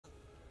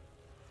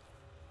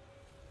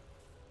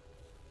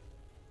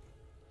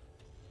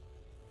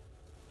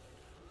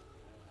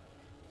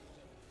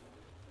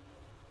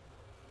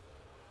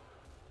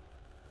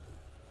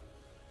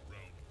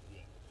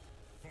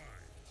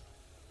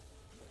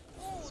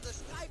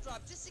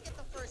twice to get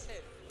the first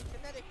hit.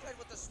 Kinetic Pred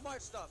with the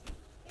smart stuff.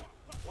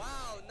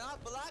 Wow,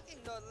 not blocking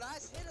the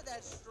last hit of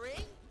that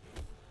string.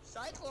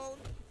 Cyclone.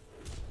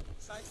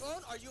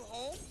 Cyclone, are you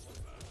home?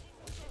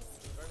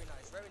 Very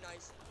nice, very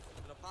nice.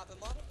 Gonna pop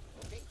him up.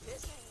 Okay,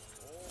 this.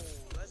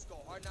 Oh, let's go.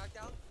 Hard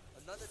knockdown.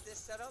 Another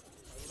disc setup.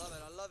 I love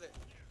it, I love it.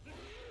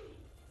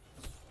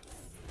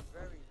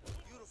 Very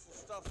beautiful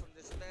stuff from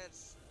this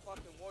man's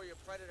fucking warrior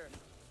predator.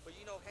 But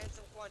you know,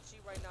 handsome Quan Chi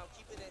right now,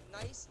 keeping it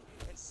nice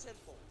and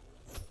simple.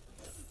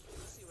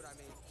 You see what I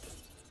mean?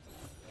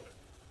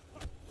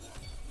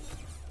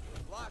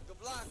 Block, the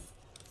block.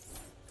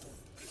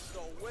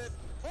 Go with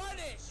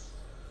punish.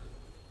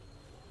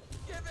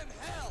 Give him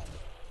hell.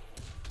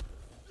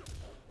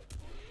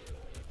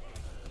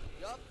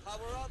 Yup,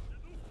 power up.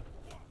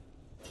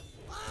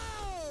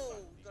 Oh!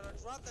 Gonna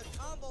drop the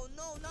combo.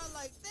 No, not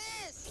like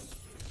this.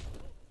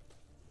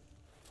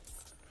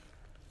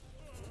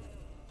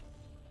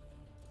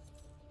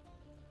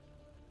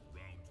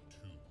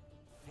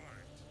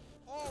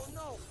 Oh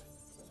no!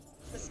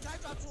 The sky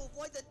drop to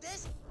avoid the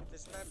disc?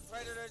 This man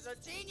Predator is a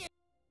genius!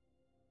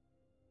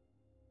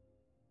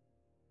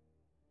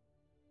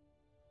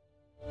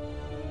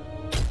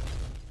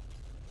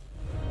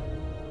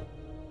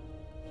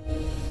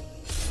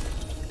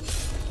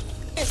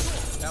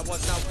 That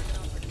was not working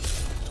out for me.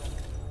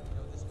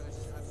 No, this match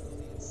is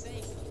absolutely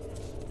insane.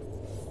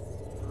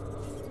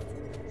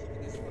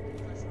 Keeping this fucking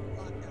pressure on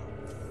lockdown.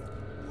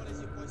 What is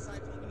your boy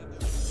Cyclone gonna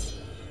do?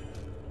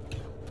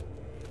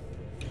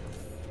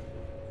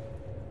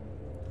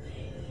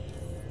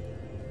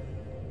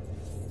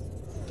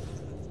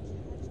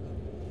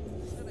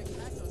 He's gonna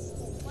catch a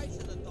school fight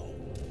to the dome.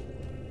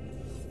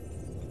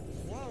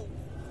 Whoa.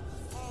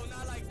 Oh,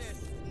 not like this.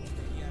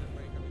 He had a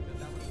breaker because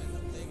that would have been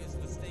the biggest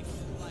mistake of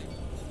his life.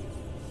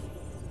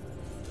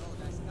 No,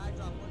 that sky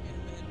drop working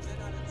for him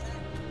 10 out of 10.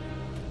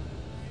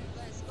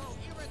 Let's go.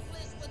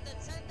 Heracles with the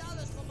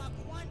 $10 for my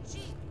Quan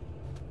Chi.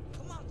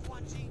 Come on,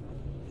 Quan Chi. You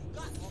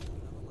got. Oh,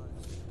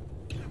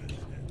 never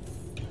mind.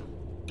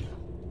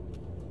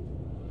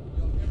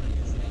 Yo,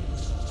 Heracles, thank you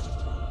so much.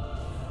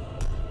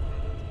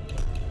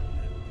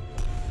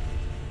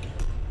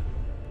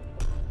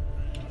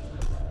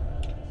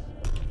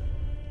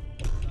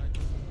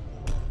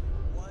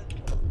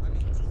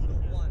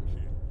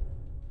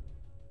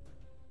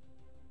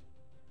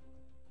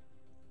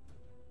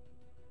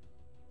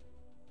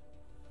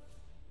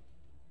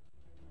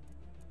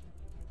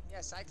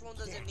 Yeah, Cyclone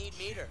doesn't need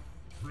meter.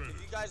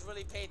 If you guys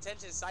really pay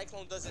attention,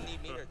 Cyclone doesn't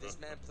need meter. This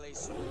man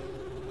plays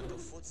with the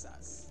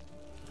footsas.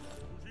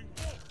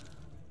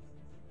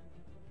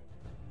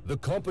 The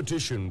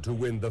competition to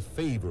win the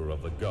favor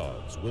of the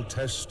gods will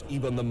test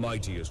even the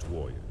mightiest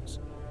warriors.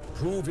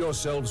 Prove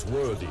yourselves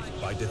worthy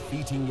by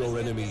defeating your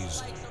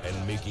enemies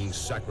and making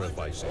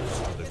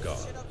sacrifices to the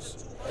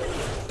gods.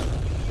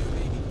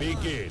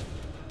 Begin.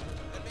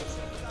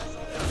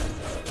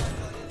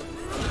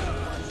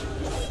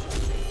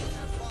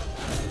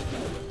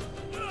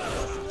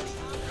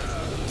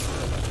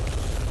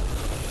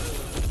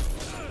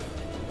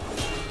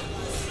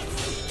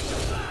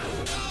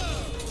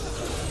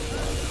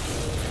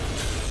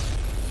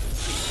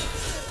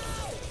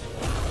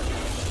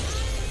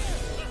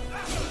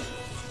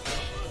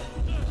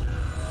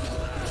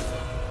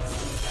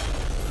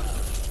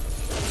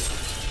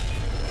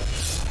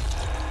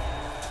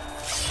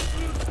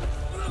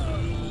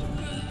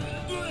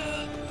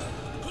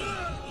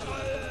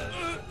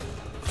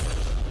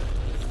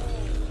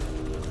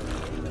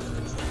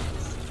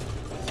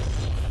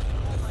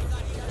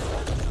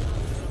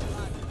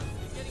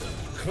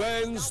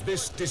 Cleanse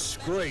this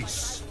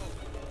disgrace.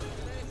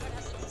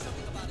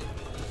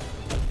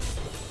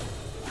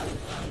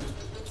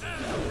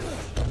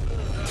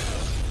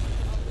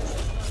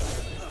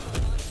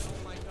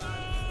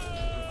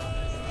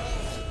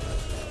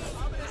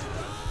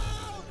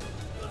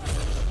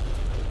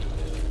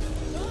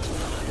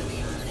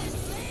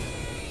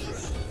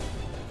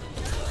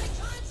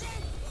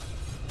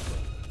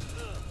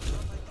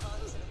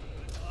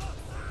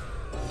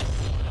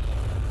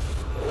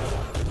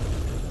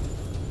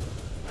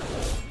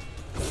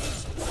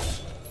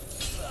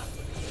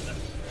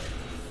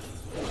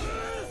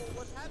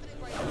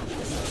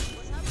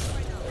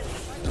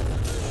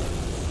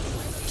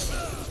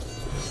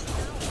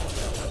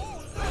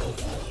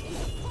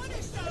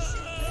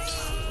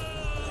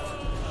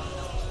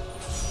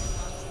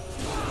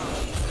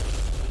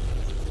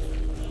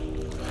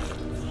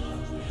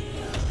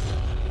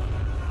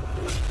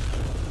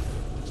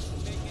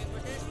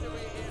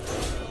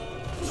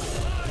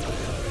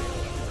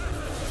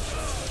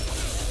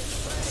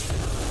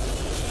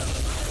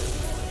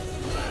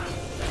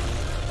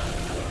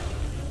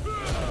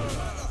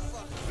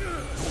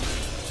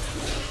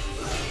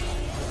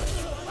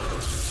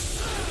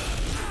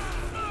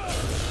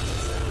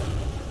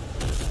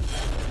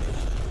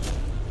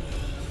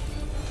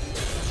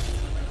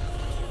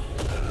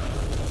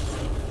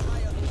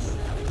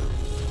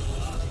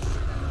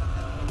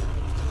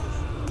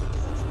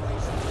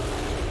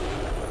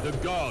 The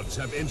gods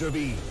have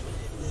intervened.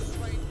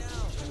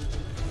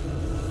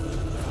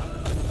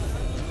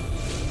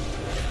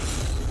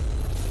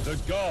 The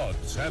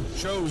gods have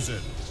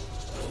chosen.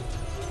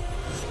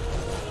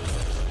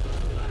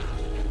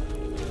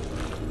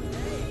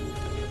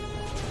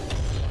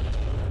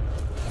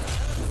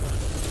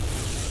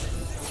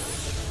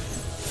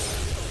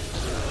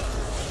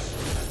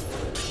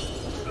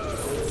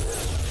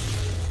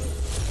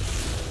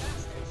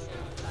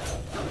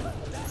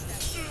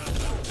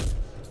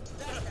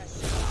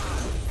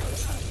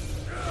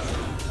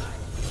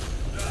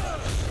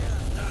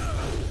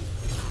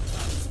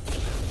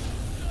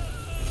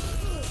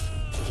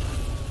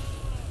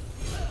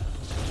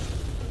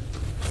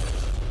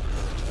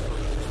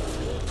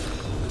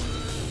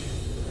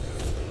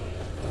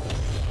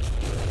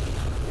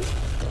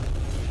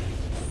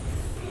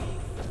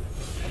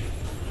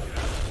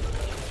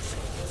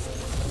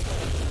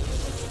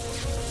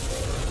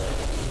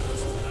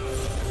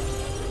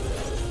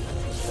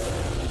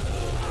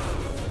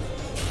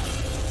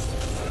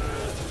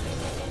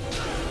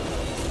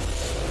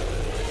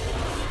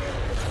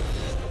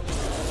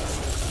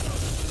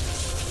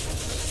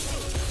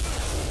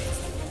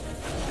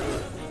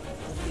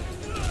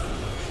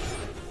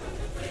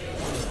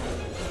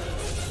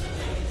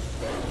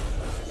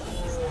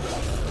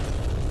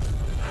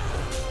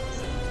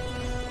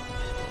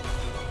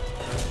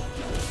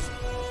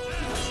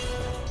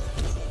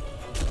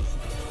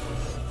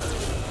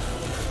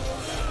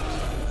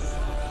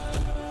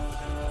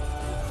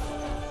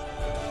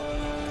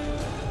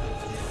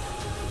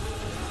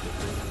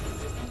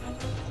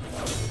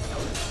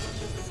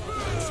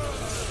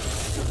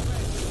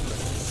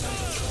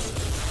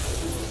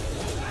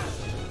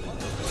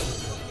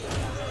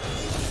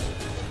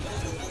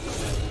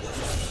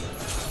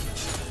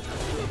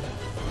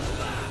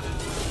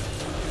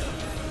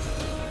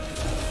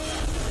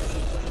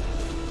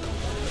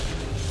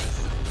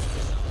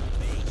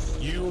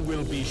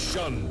 Will be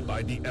shunned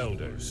by the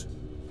elders.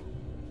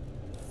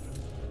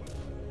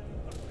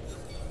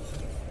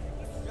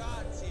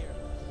 God's here.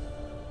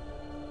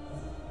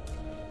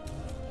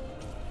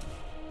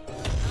 The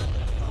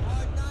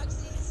hard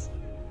Nazis,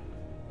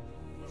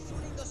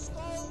 shooting the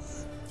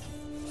skulls,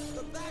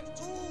 the back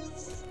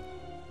tools,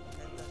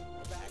 and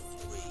the back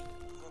three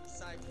from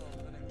Cyclone.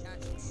 Gonna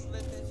catch him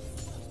slipping.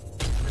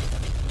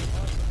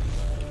 Unbelievable.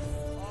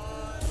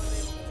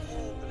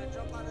 Oh, gonna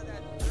jump out of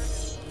that German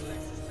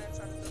suplex. This man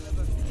trying to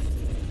deliver.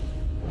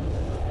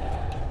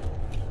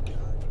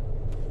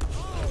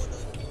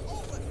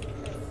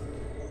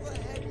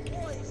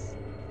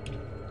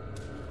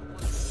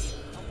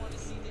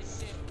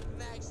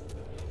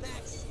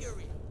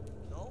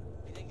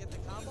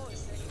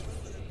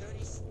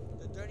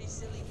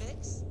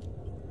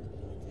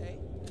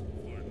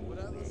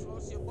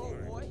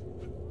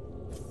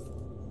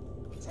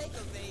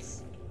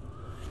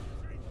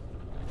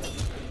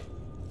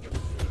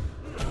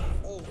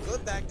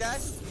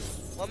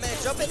 One man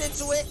jumping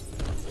into it.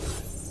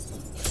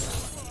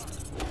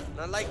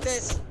 Not like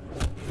this.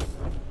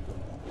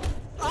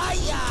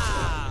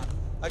 Ah,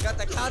 I got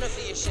the counter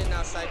for your shit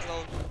now,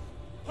 Cyclone.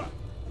 Look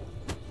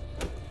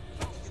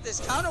at this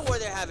counter war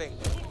they're having.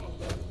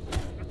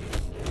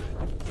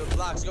 Good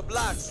blocks, good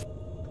blocks.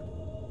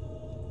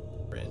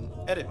 We're in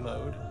edit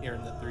mode here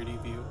in the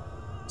 3D view.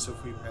 So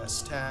if we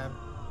press tab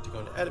to go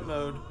into edit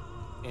mode,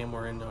 and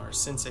we're in our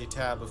Sensei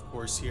tab, of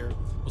course, here,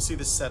 we'll see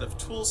the set of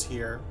tools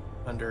here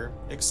under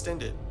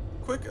extended.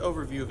 Quick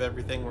overview of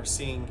everything we're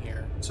seeing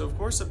here. So of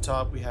course up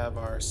top we have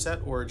our set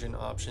origin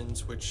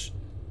options, which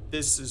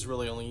this is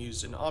really only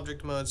used in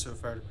object mode. So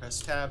if I were to press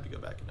tab to go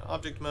back into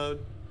object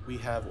mode, we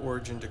have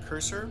origin to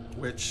cursor,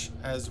 which,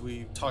 as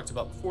we talked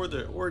about before,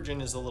 the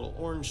origin is a little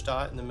orange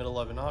dot in the middle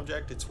of an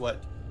object. It's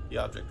what the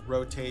object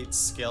rotates,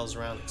 scales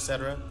around,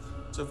 etc.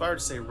 So if I were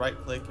to say right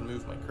click and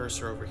move my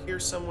cursor over here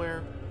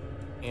somewhere,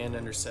 and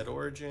under set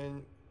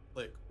origin,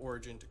 click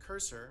origin to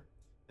cursor,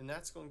 and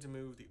that's going to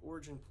move the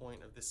origin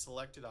point of this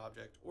selected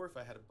object, or if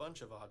I had a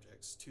bunch of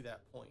objects, to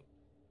that point.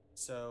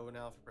 So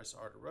now if I press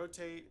R to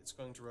rotate, it's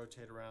going to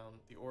rotate around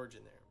the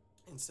origin there.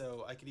 And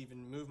so I could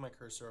even move my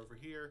cursor over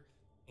here,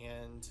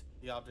 and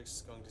the object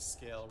is going to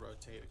scale,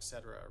 rotate,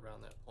 etc.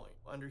 around that point.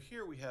 Under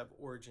here we have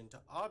origin to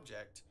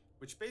object,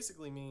 which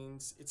basically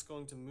means it's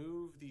going to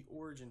move the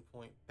origin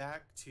point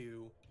back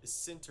to the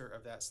center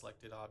of that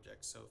selected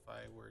object. So if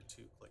I were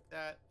to click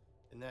that,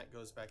 and that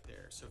goes back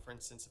there. So for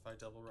instance, if I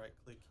double right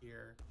click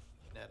here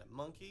and add a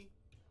monkey,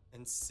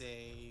 and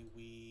say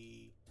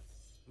we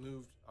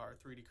moved our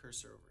 3D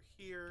cursor over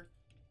here,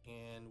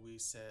 and we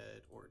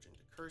said origin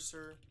to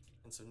cursor,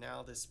 and so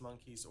now this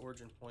monkey's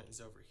origin point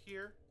is over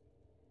here.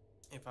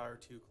 If I were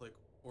to click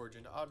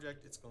origin to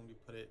object, it's going to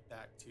put it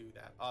back to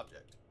that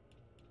object.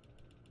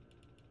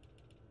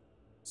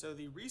 So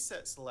the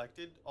reset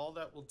selected, all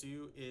that will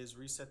do is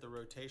reset the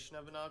rotation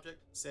of an object.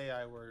 Say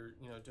I were,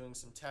 doing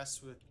some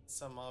tests with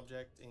some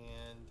object,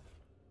 and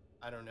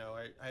I don't know,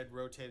 I had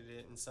rotated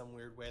it in some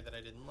weird way that I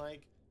didn't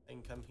like. I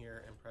can come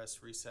here and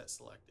press reset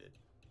selected.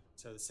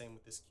 So the same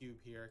with this cube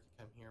here,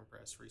 I can come here and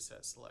press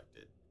reset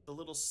selected. The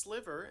little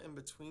sliver in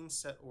between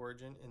set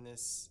origin and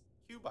this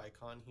cube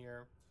icon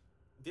here,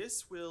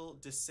 this will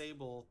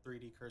disable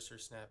 3D cursor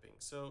snapping.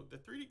 So the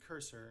 3D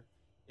cursor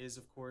is,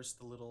 of course,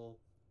 the little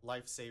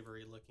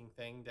lifesavery looking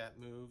thing that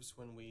moves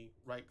when we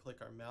right click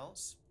our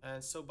mouse.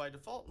 And so by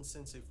default in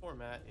Sensei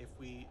format, if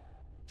we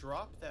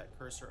drop that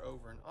cursor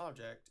over an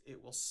object,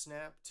 it will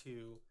snap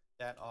to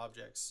that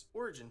object's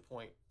origin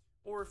point.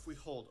 Or if we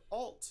hold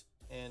Alt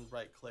and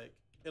right click,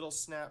 it'll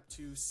snap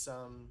to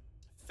some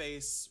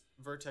face,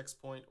 vertex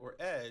point, or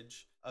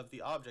edge of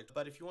the object.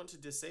 But if you want to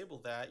disable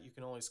that, you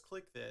can always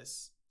click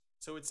this.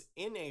 So it's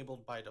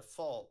enabled by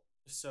default.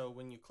 So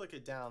when you click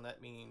it down,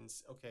 that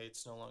means, okay,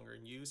 it's no longer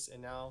in use.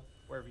 And now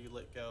wherever you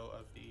let go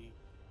of the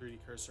 3D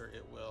cursor,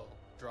 it will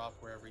drop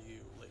wherever you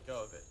let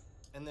go of it.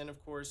 And then,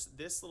 of course,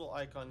 this little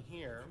icon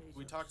here,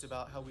 we talked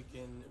about how we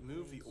can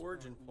move the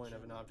origin point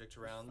of an object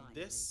around.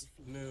 This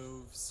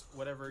moves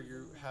whatever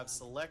you have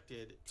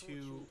selected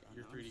to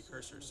your 3D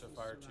cursor. So if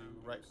I were to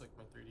right-click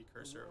my 3D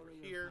cursor over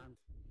here,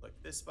 click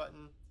this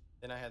button,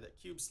 then I have that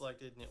cube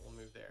selected and it will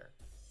move there.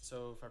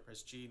 So if I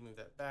press G to move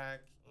that back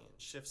and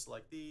shift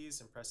select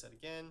these and press that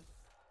again,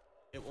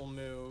 it will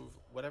move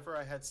whatever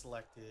I had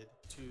selected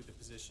to the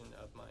position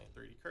of my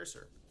 3D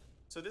cursor.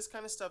 So this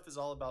kind of stuff is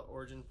all about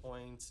origin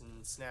points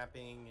and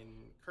snapping and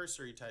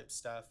cursory type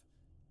stuff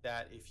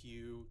that if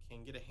you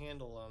can get a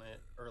handle on it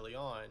early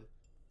on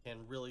can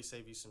really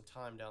save you some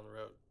time down the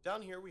road.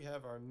 Down here we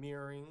have our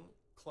mirroring,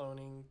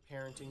 cloning,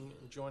 parenting,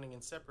 joining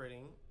and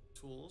separating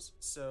tools.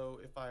 So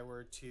if I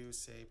were to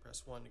say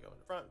press 1 to go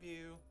into front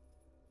view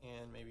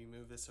and maybe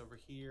move this over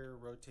here,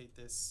 rotate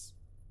this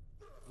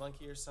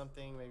monkey or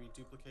something, maybe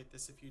duplicate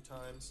this a few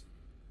times.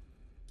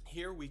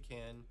 Here we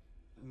can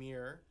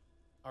mirror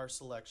our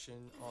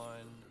selection on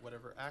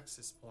whatever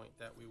axis point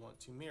that we want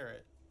to mirror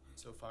it.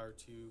 So if I were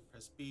to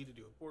press B to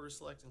do a border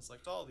select and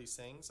select all these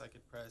things, I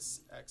could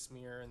press X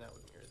mirror and that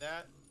would mirror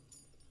that.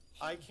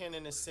 I can,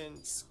 in a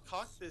sense,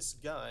 cock this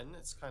gun,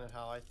 that's kind of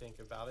how I think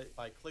about it.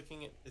 By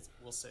clicking it, it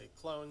will say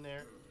clone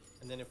there,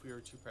 and then if we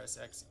were to press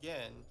X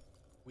again,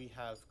 we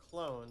have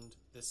cloned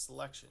this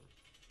selection.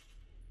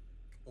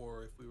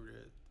 Or if we were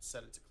to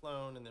set it to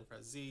clone and then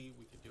press Z,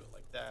 we could do it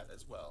like that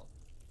as well.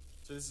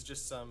 So this is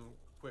just some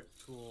quick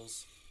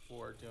tools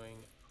for doing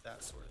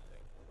that sort of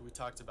thing. We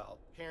talked about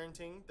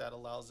parenting. That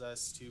allows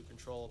us to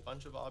control a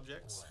bunch of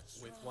objects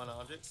with one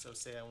object. So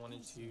say I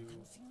wanted to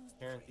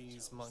parent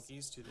these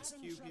monkeys to this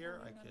cube here,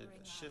 I could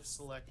shift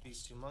select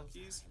these two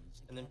monkeys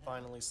and then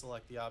finally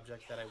select the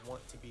object that I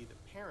want to be the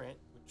parent,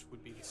 which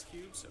would be this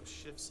cube. So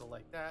shift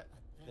select that,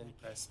 then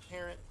press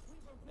parent,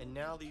 and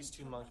now these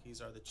two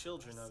monkeys are the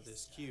children of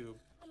this cube.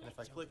 And if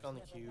I click on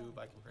the cube,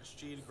 I can press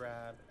G to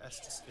grab, S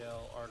to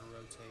scale, R to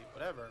rotate,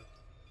 whatever,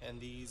 and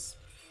these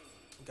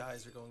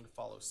guys are going to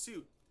follow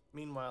suit.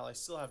 Meanwhile, I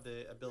still have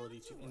the ability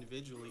to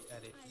individually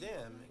edit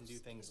them and do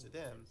things to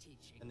them.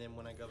 And then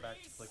when I go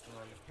back to clicking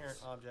on the parent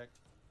object,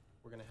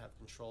 we're going to have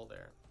control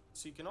there.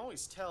 So you can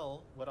always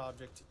tell what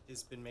object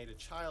has been made a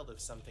child of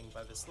something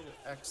by this little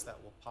X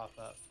that will pop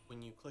up when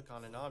you click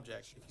on an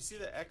object. If you see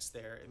the X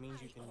there, it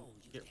means you can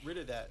get rid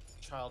of that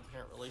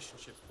child-parent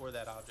relationship for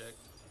that object.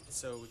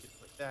 So we could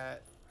click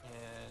that,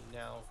 and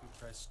now if we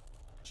press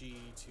G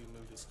to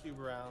move this cube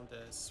around,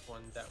 this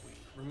one that we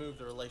remove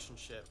the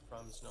relationship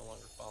from is no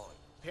longer following.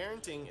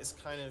 Parenting is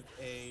kind of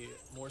a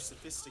more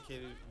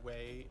sophisticated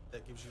way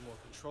that gives you more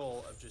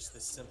control of just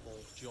this simple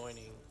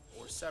joining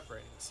or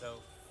separating. So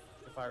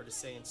if I were to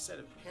say instead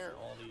of parent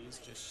all these,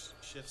 just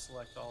shift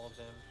select all of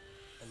them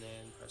and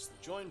then press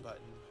the join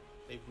button,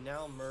 they've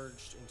now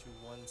merged into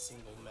one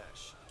single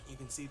mesh. You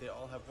can see they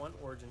all have one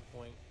origin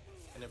point,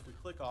 and if we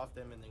click off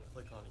them and then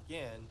click on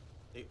again,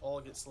 they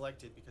all get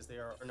selected because they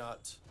are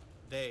not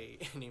they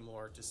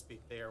anymore to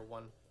speak. They are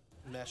one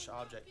mesh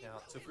object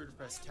now. So if we were to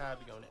press tab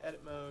to go into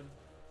edit mode,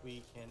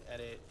 we can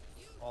edit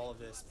all of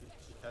this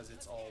because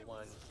it's all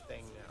one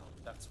thing now.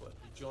 That's what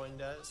the join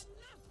does.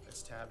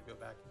 Press tab to go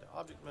back into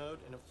object mode,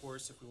 and of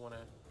course if we want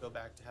to go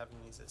back to having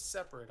these as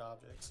separate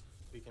objects,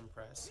 we can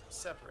press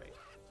separate.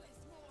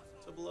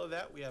 So below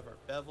that we have our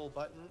bevel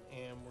button,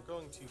 and we're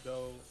going to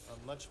go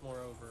much more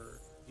over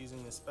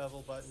using this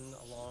bevel button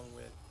along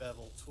with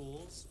bevel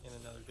tools in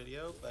another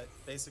video, but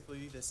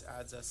basically this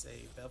adds us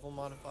a bevel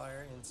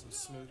modifier and some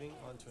smoothing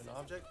onto an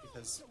object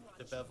because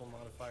the bevel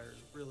modifier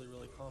is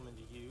really common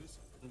to use.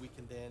 And we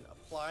can then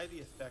apply the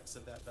effects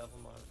of that bevel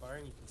modifier,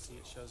 and you can see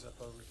it shows up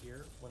over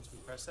here once we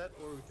press that,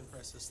 or we can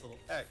press this little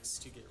X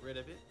to get rid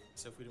of it.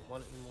 So if we don't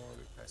want it anymore,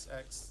 we press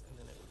X and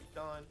then it will be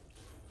gone.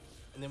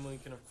 And then we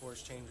can of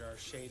course change our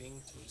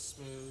shading to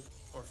smooth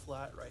or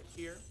flat right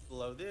here.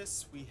 Below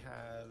this we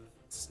have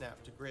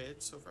snap to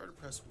grid. So if I were to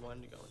press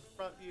 1 to go into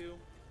front view,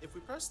 if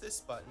we press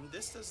this button,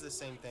 this does the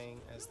same thing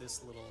as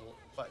this little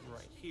button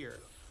right here.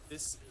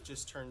 This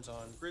just turns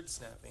on grid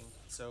snapping.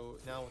 So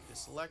now with this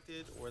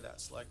selected or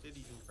that selected,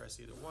 you can press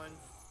either one,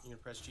 you can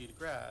press G to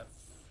grab,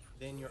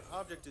 then your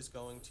object is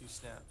going to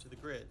snap to the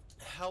grid.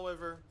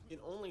 However, it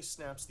only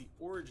snaps the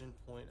origin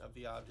point of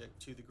the object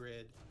to the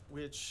grid,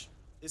 which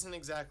isn't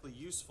exactly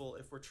useful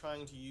if we're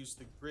trying to use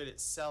the grid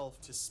itself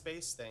to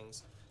space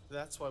things.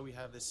 That's why we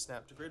have this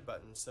snap to grid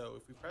button. So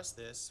if we press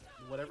this,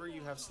 whatever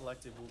you have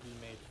selected will be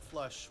made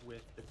flush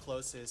with the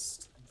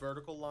closest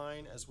vertical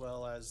line as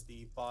well as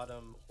the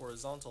bottom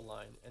horizontal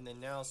line. And then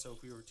now, so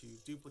if we were to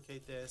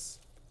duplicate this,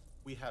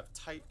 we have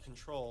tight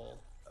control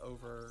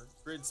over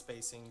grid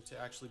spacing to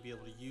actually be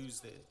able to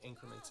use the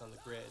increments on the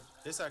grid.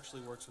 This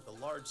actually works with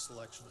a large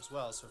selection as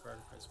well. So if I were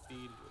to press B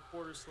to do a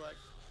border select,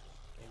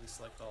 maybe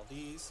select all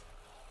these,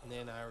 and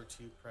then I were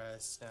to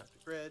press snap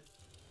to grid,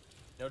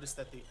 notice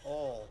that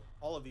all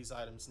of these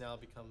items now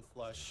become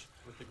flush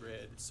with the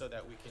grid so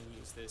that we can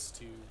use this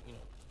to,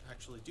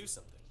 actually do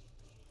something.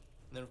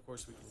 And then of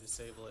course we can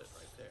disable it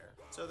right there.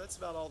 So that's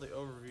about all the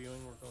overviewing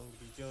we're going to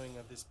be doing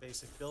of this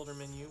basic builder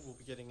menu. We'll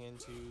be getting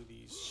into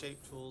these shape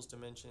tools,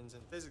 dimensions,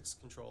 and physics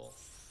control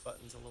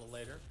buttons a little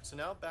later. So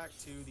now back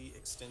to the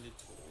extended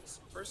tools.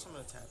 First I'm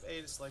going to tap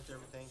A to select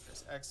everything,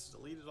 press X to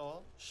delete it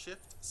all,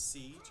 Shift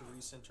C to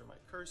recenter my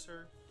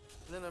cursor,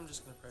 and then I'm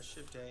just going to press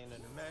Shift A and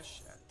under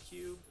Mesh, add a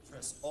cube,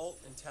 press Alt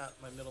and tap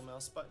my middle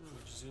mouse button,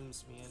 which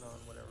zooms me in on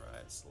whatever I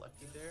had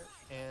selected there,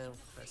 and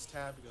press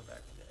Tab to go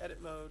back into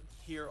edit mode.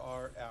 Here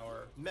are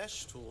our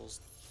mesh tools.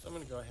 So I'm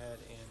going to go ahead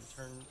and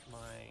turn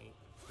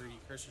my 3D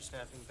cursor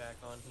snapping back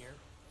on here.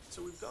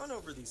 So we've gone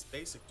over these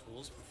basic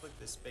tools. We click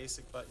this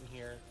basic button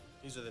here.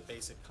 These are the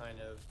basic kind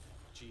of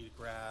G to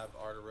grab,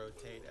 R to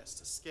rotate, S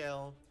to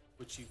scale,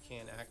 which you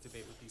can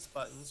activate with these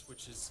buttons,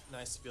 which is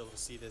nice to be able to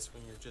see this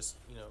when you're just,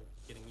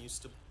 getting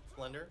used to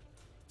Blender.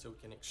 So we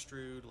can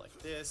extrude like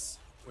this,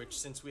 which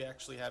since we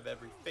actually have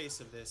every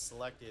face of this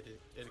selected,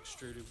 it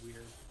extruded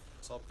weird.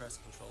 So I'll press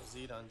Ctrl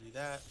Z to undo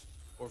that.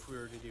 Or if we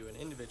were to do an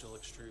individual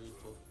extrude,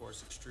 we'll of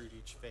course extrude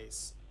each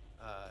face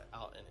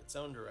out in its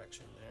own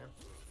direction there.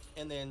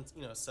 And then,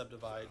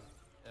 subdivide,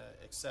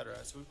 etc.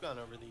 So we've gone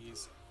over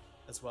these,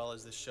 as well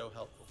as the show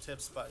helpful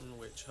tips button,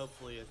 which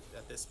hopefully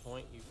at this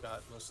point you've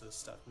got most of the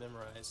stuff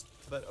memorized.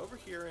 But over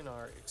here in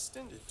our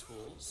extended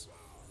tools,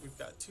 we've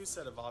got two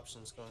set of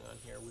options going on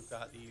here. We've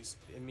got these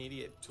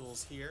immediate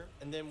tools here,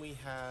 and then we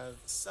have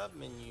sub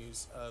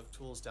menus of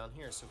tools down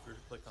here. So if we were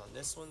to click on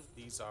this one,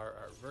 these are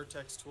our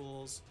vertex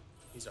tools,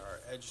 these are our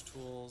edge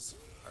tools,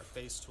 our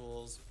face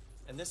tools,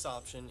 and this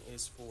option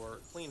is for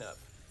cleanup.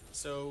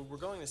 So we're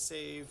going to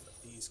save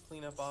these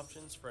cleanup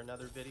options for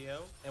another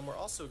video, and we're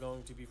also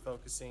going to be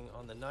focusing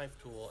on the knife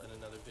tool in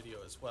another video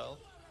as well.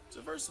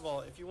 So first of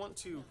all, if you want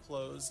to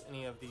close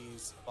any of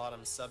these bottom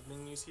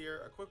submenus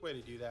here, a quick way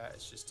to do that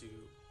is just to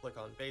click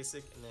on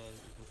basic, and then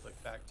you can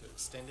click back to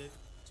extended.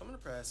 So I'm going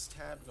to press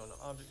tab, go into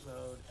object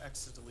mode,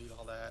 X to delete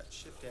all that,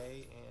 Shift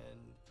A and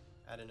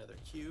add another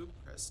cube,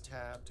 press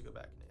tab to go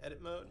back into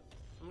edit mode.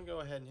 I'm going to go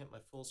ahead and hit my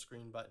full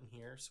screen button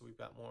here so we've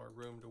got more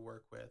room to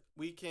work with.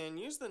 We can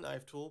use the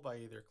knife tool by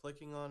either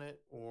clicking on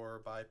it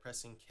or by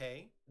pressing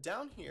K.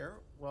 Down here,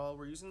 while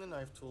we're using the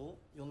knife tool,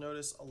 you'll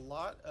notice a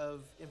lot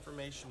of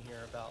information here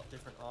about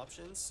different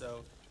options,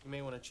 so you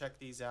may want to check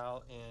these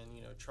out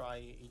and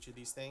try each of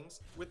these things.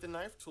 With the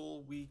knife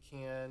tool, we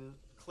can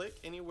click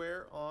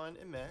anywhere on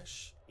a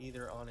mesh,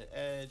 either on an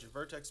edge, a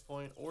vertex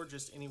point, or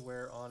just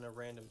anywhere on a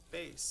random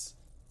face,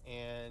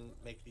 and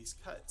make these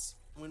cuts.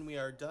 When we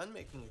are done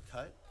making a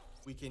cut,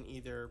 we can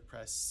either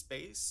press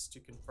space to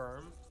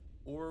confirm,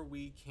 or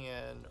we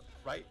can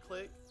right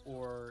click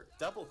or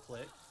double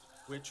click,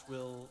 which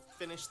will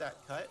finish that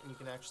cut, and you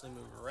can actually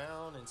move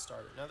around and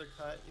start another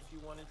cut if you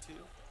wanted to.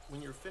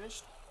 When you're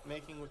finished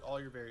making with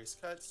all your various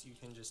cuts, you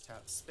can just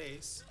tap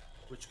space,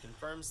 which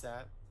confirms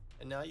that,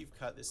 and now you've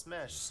cut this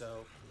mesh.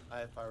 So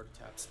if I were to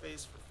tap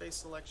space for face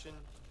selection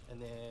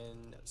and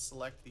then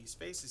select these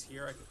faces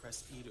here, I can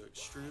press E to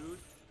extrude.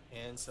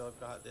 And so I've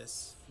got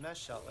this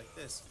mesh out like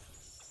this.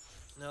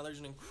 Now there's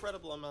an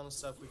incredible amount of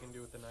stuff we can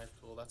do with the knife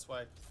tool. That's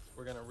why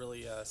we're going to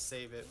really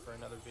save it for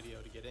another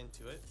video to get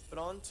into it. But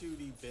on to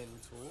the bin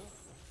tool.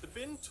 The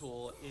bin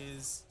tool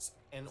is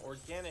an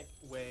organic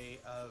way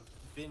of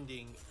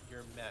bending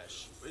your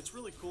mesh. It's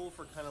really cool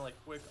for kind of like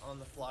quick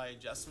on-the-fly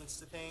adjustments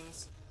to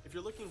things. If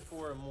you're looking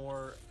for a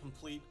more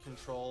complete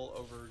control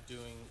over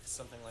doing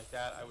something like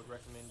that, I would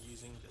recommend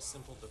using the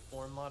simple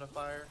deform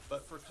modifier.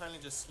 But for kind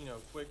of just,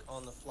 quick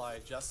on-the-fly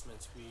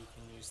adjustments, we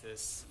can use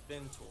this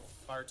bend tool.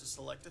 If I were to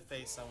select a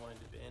face I wanted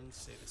to bend,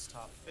 say this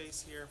top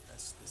face here,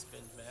 press this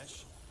bend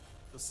mesh,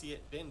 you'll see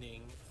it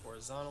bending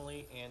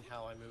horizontally and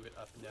how I move it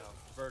up and down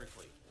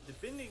vertically. The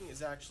bending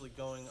is actually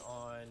going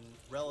on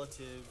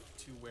relative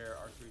to where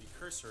our 3D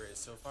cursor is.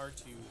 So if I were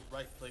to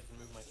right click and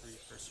move my 3D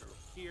cursor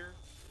over here,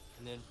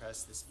 and then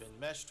press this bend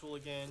mesh tool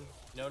again,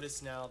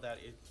 notice now that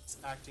it's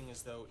acting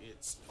as though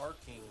it's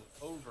arcing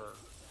over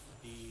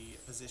the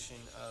position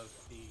of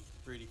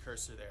the 3D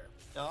cursor there.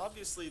 Now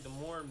obviously the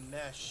more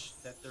mesh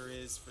that there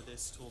is for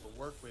this tool to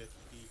work with,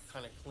 the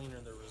kind of cleaner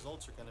the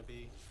results are going to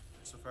be.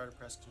 So if I were to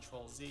press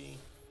Ctrl Z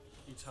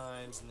a few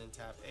times and then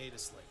tap A to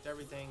select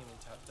everything, and then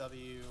tap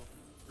W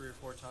 3 or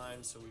 4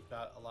 times, so we've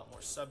got a lot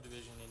more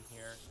subdivision in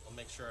here. I'll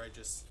make sure I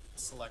just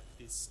select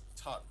this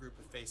top group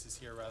of faces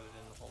here rather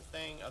than the whole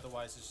thing,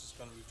 otherwise it's just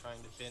going to be trying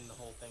to bend the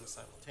whole thing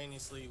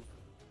simultaneously.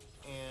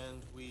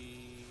 And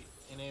we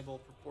enable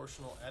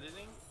proportional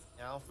editing.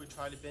 Now if we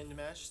try to bend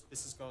mesh,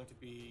 this is going to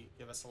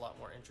give us a lot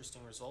more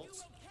interesting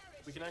results.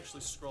 we can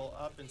actually scroll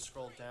up and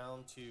scroll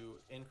down to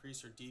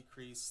increase or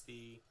decrease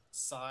the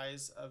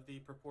size of the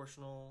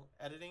proportional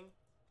editing.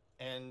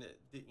 And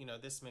you know,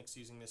 this makes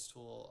using this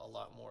tool a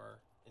lot more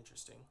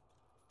interesting.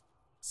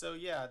 So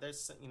yeah,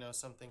 there's, you know,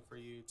 something for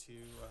you to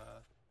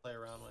play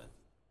around with.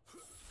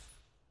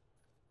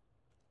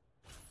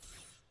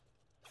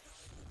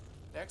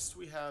 Next,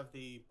 we have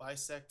the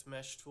bisect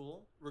mesh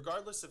tool.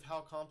 Regardless of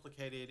how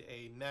complicated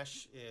a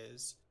mesh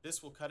is,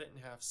 this will cut it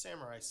in half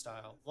samurai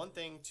style. One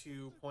thing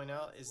to point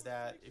out is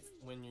that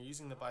when you're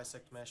using the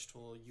bisect mesh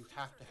tool, you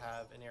have to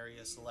have an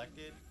area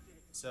selected.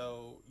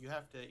 So you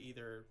have to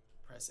either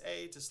press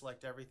A to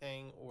select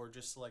everything, or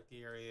just select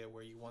the area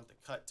where you want the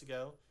cut to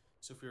go.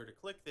 So if we were to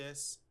click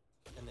this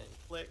and then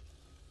click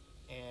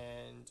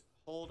and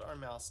hold our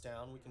mouse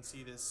down, we can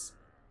see this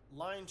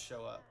line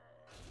show up.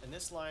 And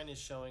this line is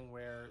showing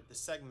where the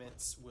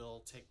segments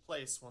will take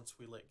place once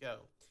we let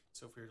go.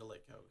 So if we were to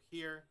let go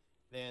here,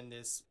 then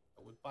this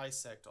would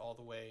bisect all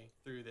the way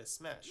through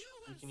this mesh.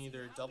 We can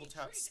either double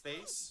tap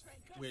space,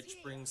 which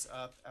brings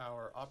up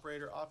our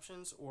operator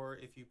options, or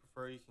if you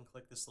prefer, you can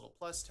click this little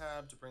plus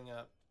tab to bring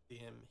up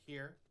him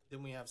here.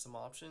 Then we have some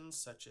options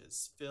such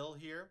as fill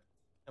here.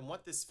 And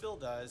what this fill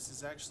does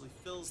is actually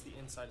fills the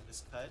inside of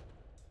this cut,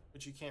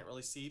 which you can't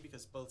really see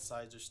because both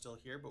sides are still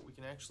here, but we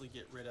can actually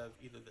get rid of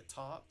either the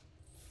top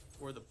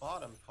or the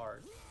bottom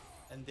part,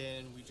 and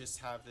then we just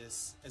have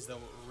this as though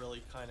it were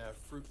really kind of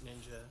Fruit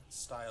Ninja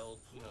styled,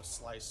 you know,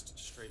 sliced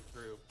straight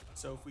through.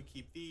 So if we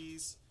keep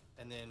these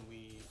and then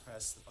we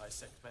press the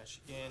bisect mesh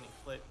again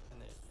and click and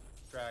then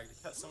drag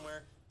to cut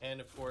somewhere, and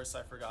of course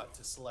I forgot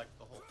to select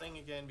the whole thing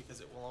again because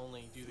it will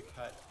only do the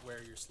cut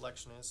where your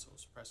selection is. So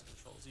let's press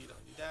Ctrl Z to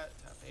undo that,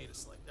 tap A to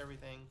select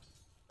everything,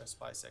 press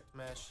bisect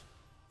mesh,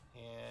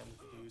 and we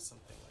can do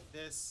something like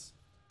this,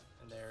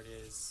 and there it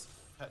is,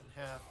 cut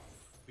in half.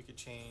 We could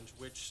change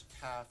which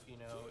half, you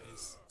know,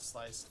 is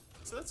sliced.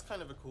 So that's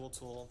kind of a cool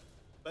tool.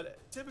 But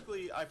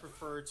typically I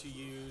prefer to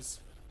use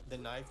the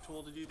knife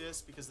tool to do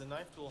this because the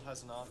knife tool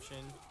has an option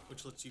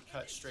which lets you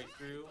cut straight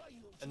through.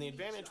 And the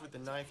advantage with the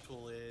knife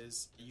tool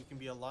is you can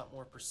be a lot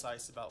more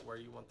precise about where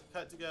you want the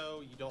cut to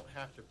go. You don't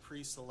have to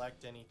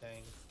pre-select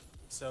anything.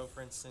 So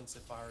for instance,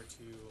 if I were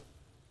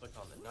to click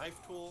on the knife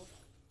tool,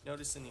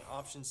 notice in the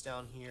options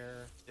down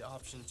here, the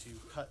option to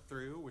cut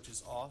through, which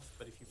is off,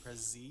 but if you press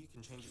Z, you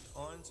can change it to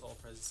on, so I'll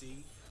press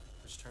Z,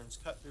 which turns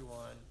cut through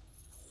on.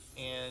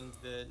 And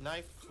the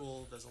knife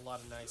tool does a lot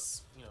of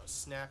nice, you know,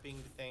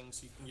 snapping to things,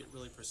 so you can get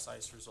really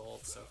precise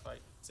results. So if I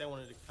say I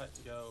wanted to cut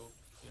to go,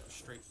 you know,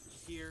 straight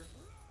through here,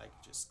 I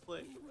could just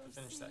click,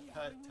 finish that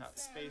cut, tap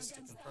space to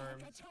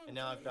confirm, and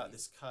now I've got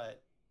this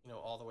cut, you know,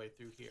 all the way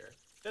through here.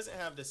 It doesn't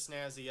have the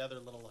snazzy other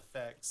little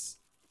effects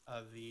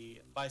of the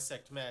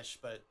bisect mesh,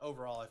 but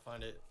overall I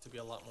find it to be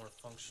a lot more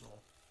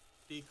functional.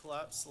 The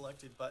collapse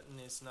selected button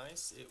is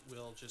nice. It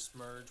will just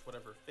merge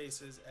whatever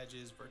faces,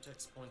 edges,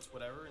 vertex points,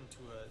 whatever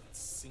into a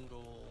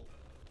single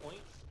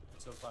point.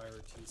 So if I were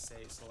to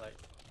say select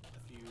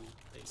a few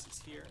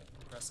faces here,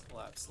 press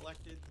collapse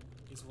selected,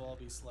 these will all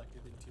be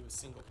selected into a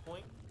single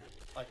point.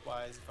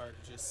 Likewise, if I were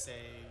to just say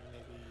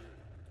maybe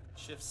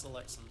shift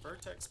select some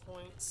vertex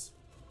points,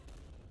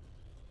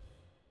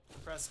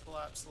 press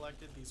collapse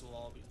selected, these will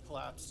all be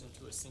collapsed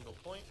into a single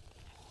point.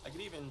 I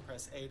could even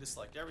press A to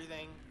select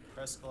everything,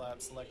 press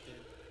collapse selected,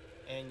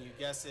 and you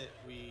guess it,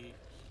 we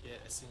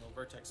get a single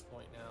vertex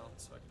point now.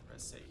 So I can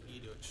press say E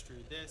to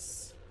extrude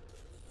this,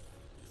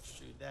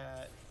 extrude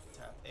that,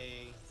 tap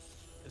A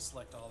to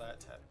select all that,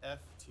 tap F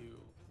to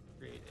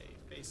create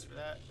a face for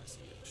that, press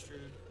E to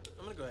extrude.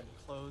 I'm gonna go ahead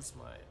and close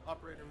my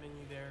operator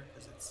menu there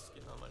because it's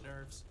getting on my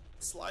nerves.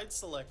 Slide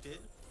selected.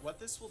 What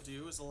this will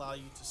do is allow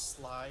you to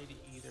slide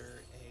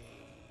either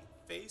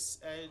a face,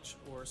 edge,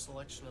 or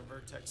selection of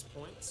vertex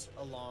points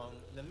along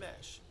the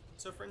mesh.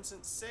 So for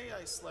instance, say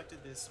I selected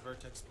this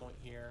vertex point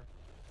here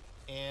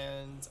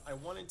and I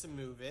wanted to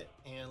move it,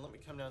 and let me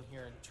come down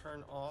here and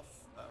turn off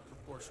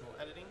proportional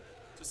editing.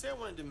 So say I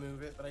wanted to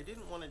move it, but I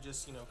didn't want to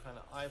just, you know, kind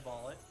of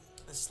eyeball it.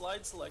 The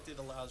slide selected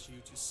allows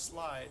you to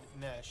slide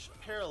mesh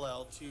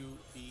parallel to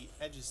the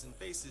edges and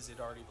faces it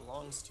already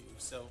belongs to.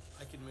 So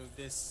I can move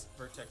this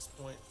vertex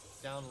point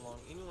down along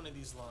any one of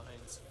these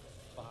lines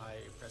by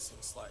pressing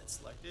slide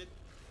selected.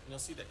 And you'll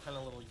see that kind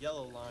of little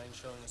yellow line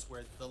showing us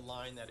where the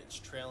line that it's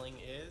trailing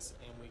is,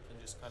 and we can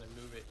just kind of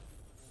move it,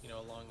 you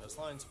know, along those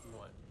lines if we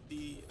want.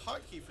 The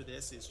hotkey for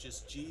this is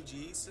just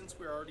GG. Since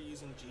we're already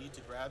using G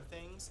to grab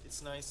things,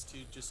 it's nice to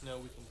just know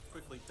we can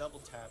quickly double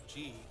tap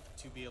G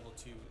to be able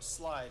to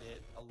slide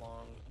it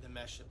along the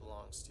mesh it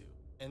belongs to.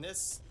 And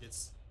this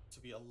gets to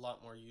be a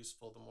lot more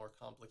useful the more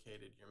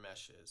complicated your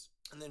mesh is.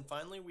 And then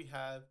finally we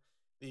have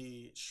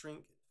the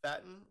shrink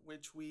fatten,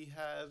 which we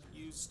have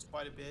used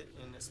quite a bit,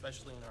 and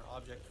especially in our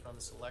object from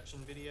selection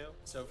video.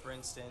 So for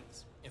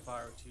instance, if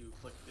I were to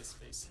click this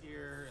face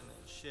here and then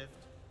shift,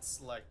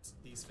 select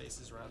these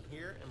faces around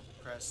here and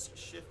press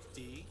Shift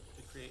D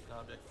to create an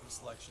object from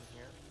selection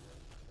here.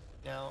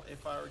 Now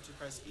if I were to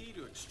press E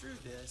to extrude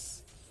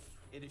this,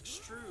 it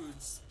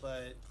extrudes,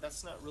 but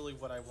that's not really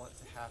what I want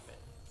to happen.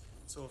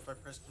 So if I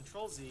press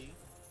Ctrl Z,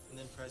 and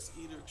then press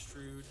E to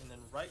extrude, and then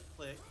right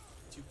click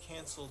to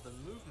cancel the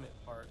movement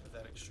part of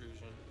that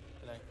extrusion,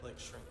 and I click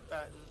shrink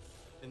fatten.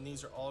 Then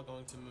these are all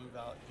going to move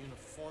out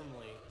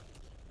uniformly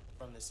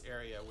from this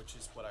area, which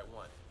is what I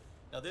want.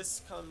 Now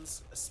this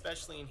comes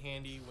especially in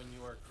handy when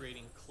you are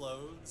creating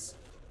clothes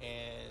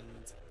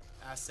and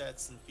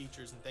assets and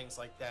features and things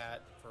like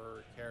that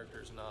for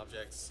characters and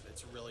objects.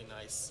 It's a really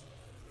nice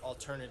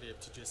alternative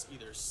to just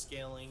either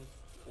scaling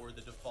or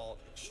the default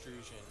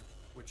extrusion,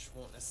 which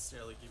won't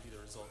necessarily give you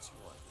the results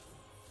you want.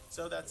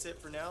 So that's it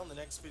for now. In the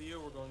next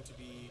video, we're going to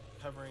be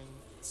covering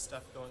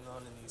stuff going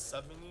on in these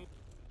submenus.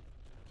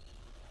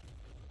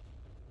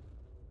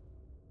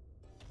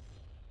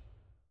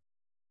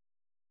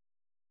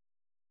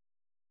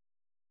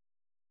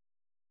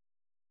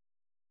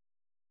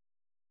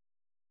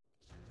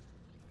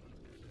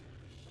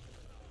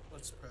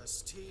 Let's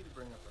press T to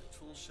bring up our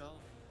tool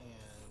shelf, and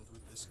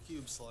with this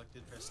cube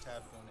selected, press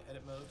tab to go into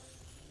edit mode.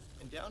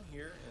 And down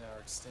here in our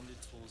extended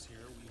tools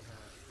here, we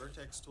have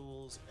vertex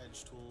tools,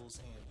 edge tools,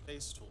 and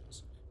face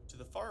tools. To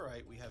the far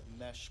right, we have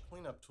mesh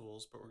cleanup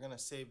tools, but we're going to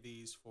save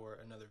these for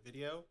another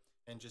video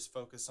and just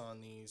focus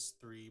on these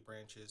 3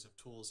 branches of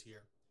tools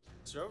here.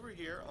 So over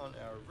here on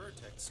our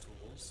vertex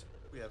tools,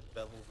 we have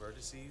bevel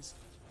vertices,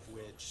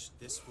 which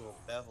this will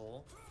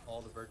bevel all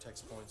the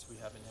vertex points we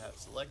happen to have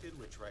selected,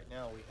 which right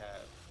now we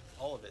have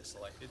all of it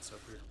selected. So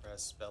if we were to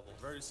press bevel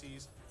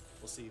vertices,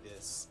 we'll see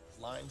this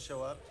line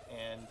show up,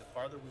 and the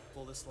farther we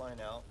pull this line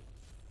out,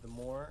 the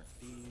more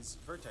these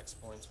vertex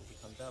points will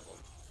become beveled.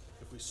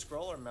 If we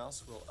scroll our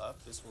mouse wheel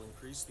up, this will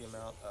increase the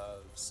amount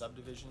of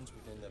subdivisions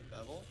within the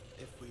bevel.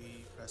 If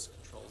we press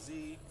Ctrl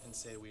Z and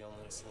say we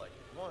only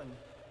selected 1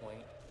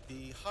 point,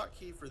 the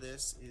hotkey for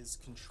this is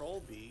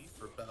Ctrl B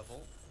for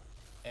bevel.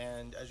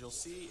 And as you'll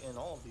see in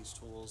all of these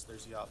tools,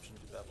 there's the option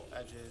to bevel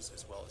edges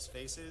as well as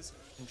faces.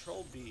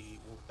 Ctrl B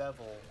will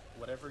bevel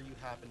whatever you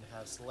happen to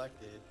have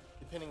selected,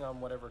 depending on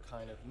whatever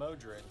kind of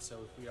mode you're in. So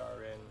if we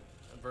are in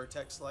a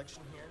vertex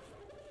selection here,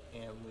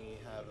 and we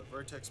have a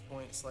vertex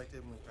point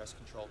selected, and we press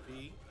Ctrl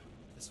B,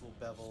 this will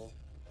bevel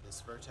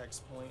this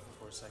vertex point. Of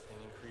course, I can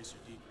increase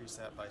or decrease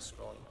that by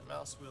scrolling my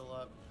mouse wheel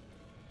up.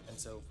 And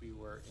so if we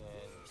were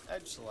in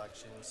edge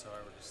selection, so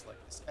I were to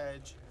select this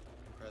edge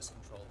and press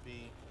Ctrl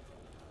B,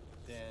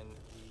 then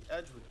the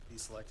edge would be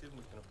selected, and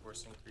we can of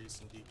course increase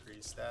and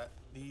decrease that.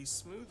 The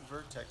smooth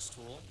vertex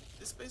tool,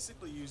 this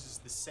basically uses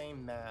the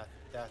same math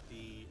that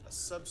the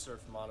subsurf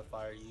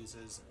modifier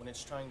uses when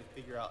it's trying to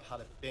figure out how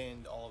to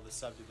bend all of the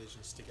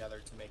subdivisions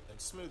together to make them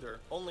smoother,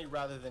 only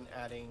rather than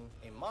adding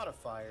a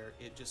modifier,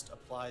 it just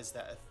applies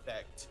that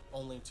effect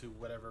only to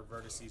whatever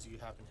vertices you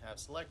happen to have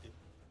selected.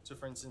 So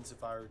for instance,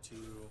 if I were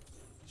to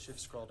shift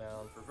scroll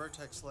down for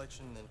vertex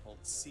selection, then hold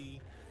C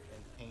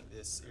and paint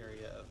this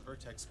area of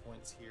vertex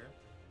points here,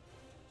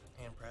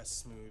 and press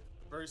smooth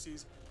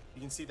vertices,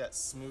 you can see that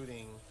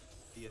smoothing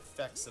the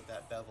effects of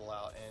that bevel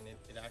out, and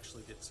it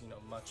actually gets,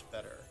 much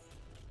better,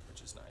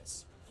 which is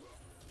nice.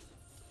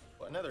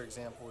 Well, another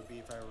example would be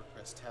if I were to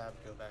press tab,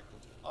 go back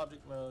into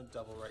object mode,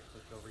 double right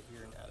click over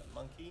here and add a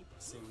monkey.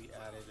 Say we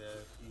added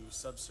a few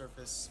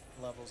subsurface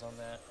levels on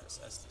that, press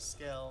S to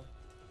scale,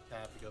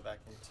 tab to go back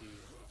into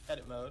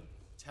edit mode,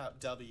 tap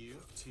W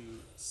to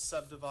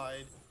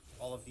subdivide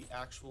all of the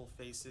actual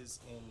faces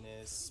in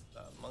this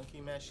monkey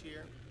mesh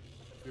here.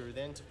 If we were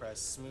then to press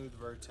smooth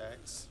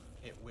vertex,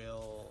 it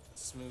will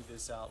smooth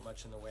this out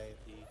much in the way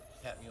of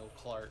the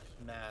Cat-Mule-Clark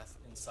math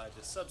inside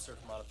the subsurf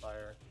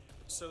modifier.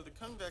 So the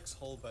convex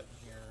hole button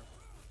here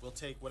will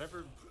take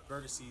whatever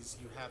vertices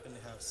you happen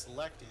to have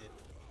selected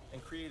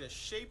and create a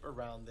shape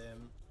around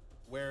them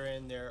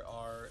wherein there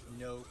are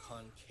no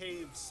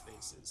concave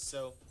spaces.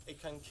 So a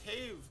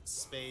concave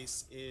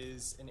space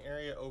is an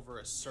area over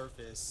a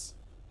surface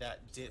that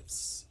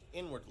dips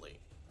inwardly.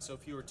 So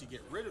if you were to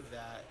get rid of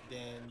that,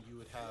 then you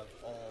would have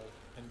all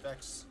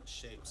convex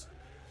shapes.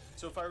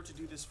 So if I were to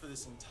do this for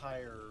this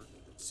entire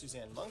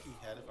Suzanne monkey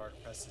head, if I were to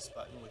press this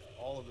button with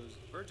all of those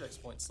vertex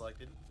points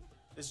selected,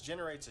 this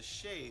generates a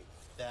shape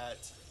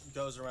that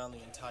goes around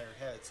the entire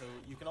head. So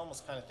you can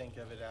almost kind of think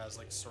of it as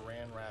like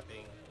saran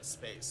wrapping a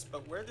space.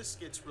 But where this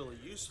gets really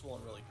useful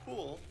and really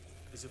cool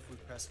is if we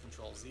press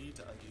Ctrl Z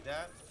to undo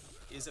that,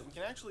 is that we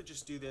can actually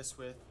just do this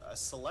with a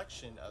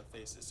selection of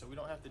faces. So we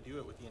don't have to do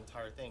it with the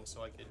entire thing.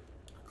 So I could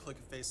click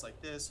a face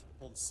like this,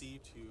 hold C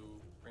to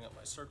bring up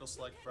my circle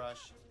select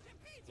brush,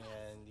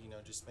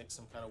 and just make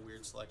some kind of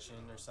weird selection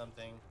or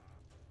something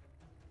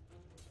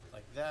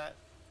like that,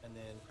 and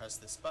then press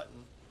this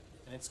button,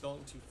 and it's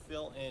going to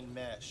fill in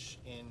mesh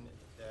in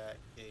that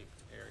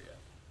gaped area.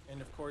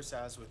 And of course,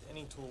 as with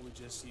any tool we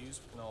just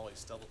used, we can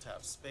always double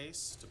tap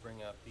space to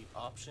bring up the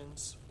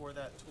options for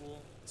that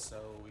tool.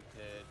 So we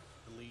could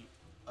delete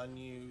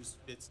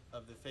unused bits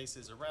of the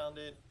faces around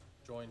it,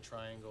 join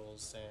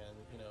triangles,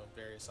 and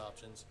various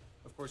options.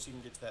 Of course, you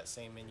can get to that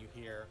same menu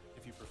here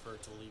if you prefer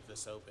to leave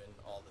this open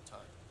all the time.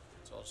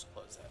 So I'll just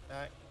close that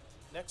back.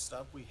 Next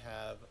up, we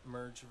have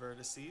merge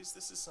vertices.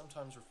 This is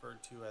sometimes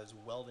referred to as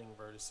welding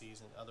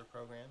vertices in other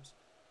programs.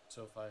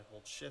 So if I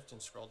hold shift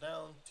and scroll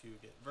down to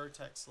get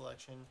vertex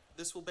selection,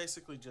 this will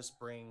basically just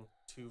bring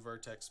 2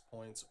 vertex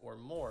points or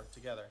more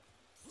together.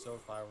 So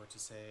if I were to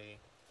say,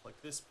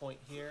 click this point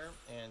here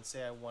and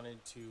say I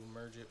wanted to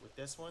merge it with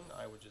this one,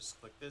 I would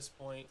just click this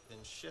point, then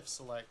shift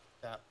select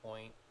that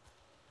point,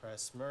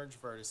 press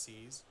merge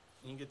vertices,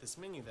 and you get this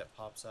menu that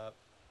pops up.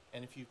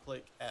 And if you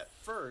click at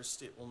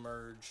first, it will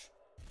merge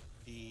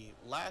the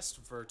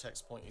last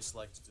vertex point you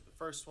selected to the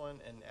first one,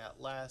 and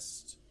at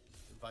last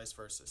vice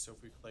versa. So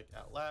if we click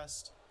at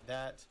last,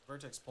 that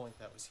vertex point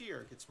that was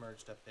here gets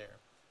merged up there.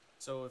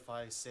 So if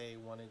I say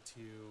wanted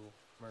to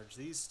merge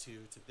these two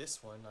to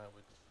this one, I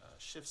would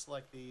shift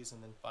select these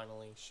and then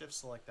finally shift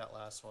select that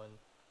last one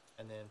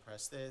and then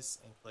press this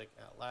and click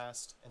at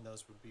last, and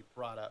those would be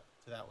brought up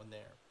to that one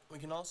there. We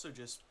can also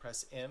just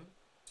press M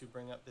to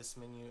bring up this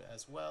menu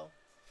as well.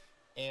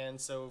 And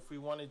so if we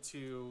wanted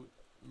to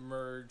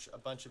merge a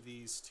bunch of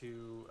these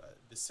to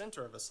the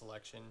center of a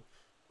selection,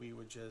 we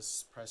would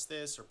just press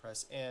this or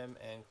press M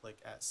and click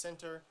at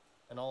center,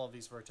 and all of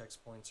these vertex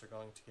points are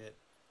going to get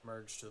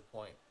merged to the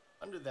point.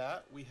 Under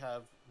that, we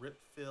have rip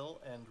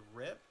fill and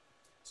rip.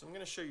 So I'm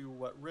going to show you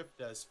what rip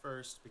does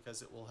first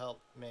because it will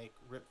help make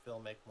rip fill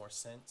make more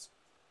sense.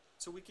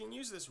 So we can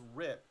use this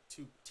rip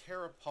to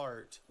tear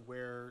apart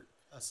where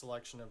a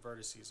selection of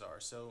vertices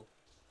are. So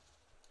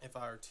if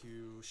I were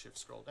to shift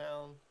scroll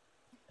down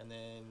and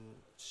then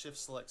shift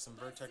select some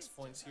vertex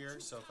points here.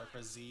 So if I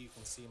press Z, you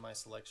can see my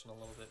selection a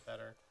little bit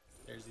better.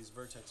 There's these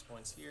vertex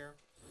points here.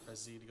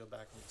 Press Z to go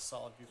back into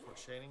solid viewport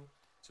shading.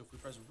 So if we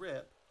press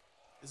rip,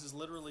 this is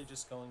literally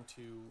just going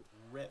to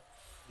rip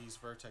these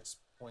vertex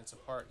points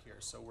apart here.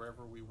 So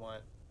wherever we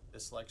want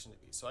this selection to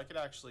be. So I could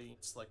actually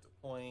select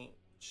a point,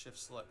 shift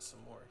select some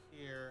more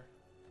here,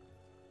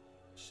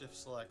 shift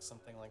select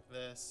something like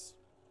this,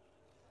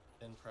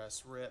 then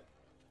press rip,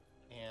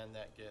 and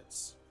that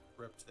gets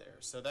ripped there.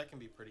 So that can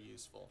be pretty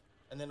useful.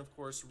 And then of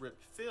course rip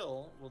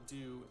fill will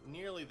do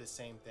nearly the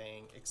same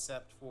thing,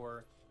 except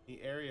for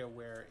the area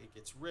where it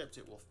gets ripped,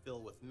 it will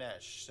fill with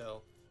mesh.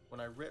 So when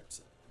I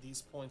ripped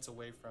these points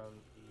away from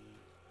the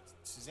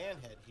Suzanne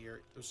head here,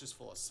 it was just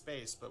full of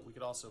space, but we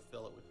could also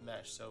fill it with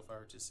mesh. So if I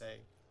were to say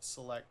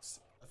select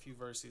a few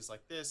vertices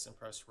like this and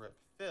press rip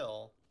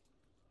fill,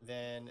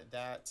 then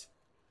that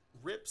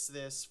rips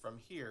this from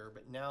here,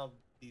 but now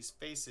these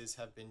faces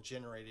have been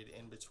generated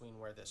in between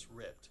where this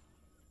ripped.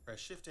 Press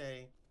Shift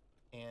A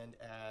and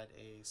add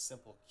a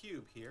simple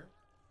cube here.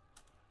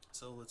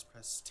 So let's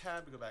press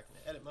Tab to go back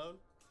into edit mode.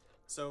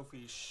 So if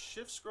we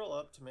shift scroll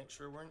up to make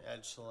sure we're in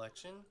edge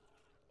selection,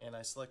 and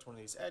I select one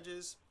of these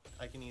edges,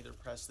 I can either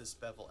press this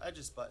bevel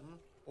edges button,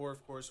 or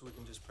of course we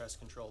can just press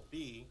Control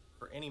B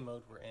for any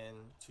mode we're in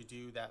to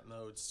do that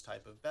mode's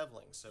type of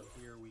beveling. So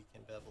here we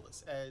can bevel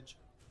this edge,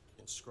 we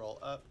can scroll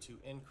up to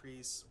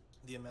increase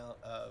the amount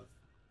of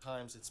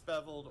times it's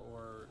beveled,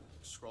 or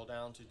scroll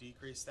down to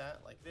decrease that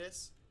like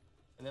this.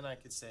 And then I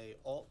could say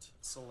Alt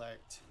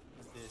select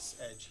this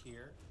edge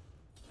here,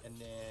 and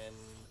then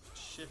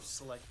shift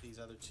select these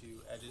other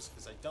two edges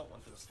because I don't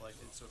want them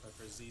selected. So if I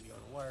press Z to go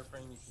into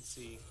wireframe, you can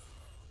see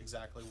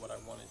exactly what I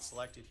wanted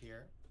selected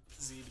here.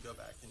 Z to go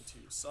back into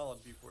solid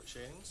viewport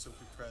shading. So if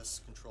we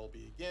press Control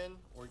B again,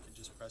 or you could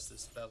just press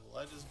this bevel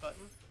edges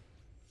button,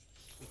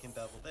 we can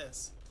bevel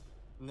this.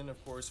 And then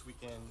of course we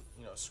can,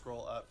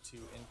 scroll up to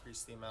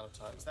increase the amount of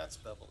times that's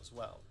beveled as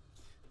well.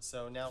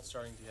 So now it's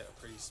starting to get a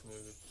pretty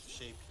smooth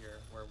shape here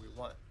where we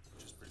want,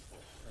 which is pretty cool.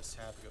 Press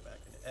Tab to go back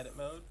into edit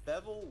mode.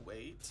 Bevel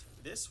weight.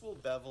 This will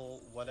bevel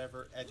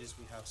whatever edges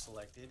we have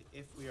selected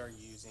if we are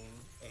using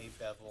a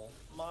bevel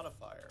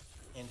modifier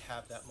and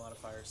have that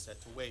modifier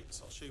set to weight.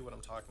 So I'll show you what I'm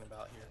talking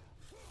about here.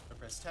 I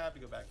press Tab to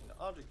go back into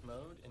object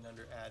mode, and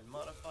under add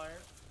modifier,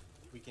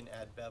 we can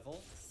add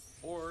bevel.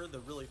 Or the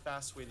really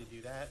fast way to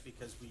do that,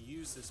 because we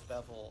use this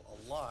bevel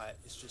a lot,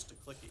 is just to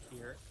click it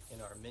here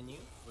in our menu.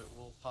 It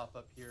will pop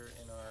up here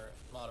in our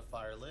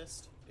modifier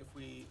list. If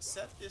we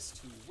set this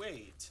to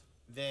weight,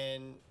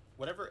 then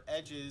whatever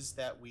edges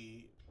that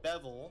we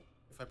bevel,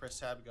 if I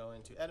press Tab to go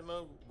into edit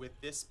mode, with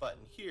this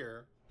button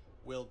here,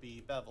 will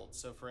be beveled.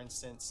 So for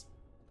instance,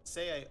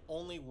 say I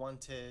only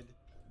wanted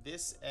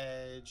this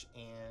edge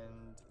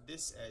and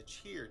this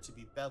edge here to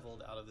be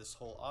beveled out of this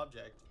whole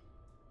object.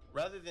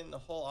 Rather than the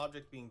whole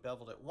object being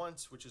beveled at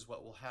once, which is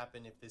what will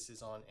happen if this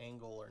is on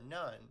angle or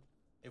none,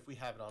 if we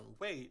have it on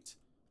weight,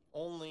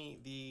 only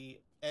the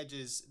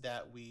edges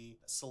that we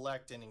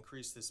select and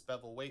increase this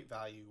bevel weight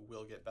value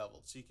will get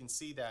beveled. So you can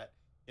see that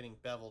getting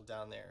beveled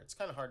down there. It's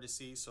kind of hard to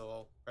see, so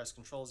I'll press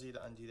Control Z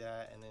to undo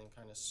that and then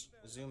kind of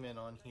zoom in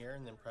on here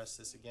and then press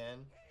this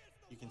again.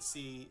 You can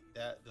see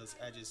that those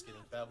edges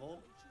getting beveled.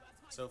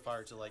 So if I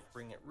were to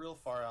bring it real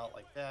far out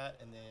like that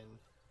and then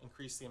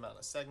increase the amount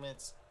of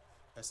segments,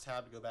 press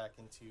Tab to go back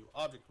into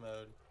object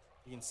mode,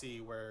 you can see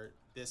where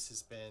this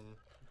has been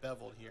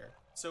beveled here.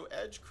 So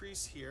edge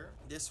crease here,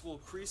 this will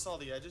crease all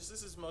the edges.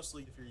 This is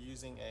mostly if you're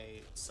using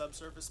a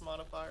subsurface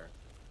modifier.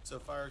 So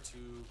if I were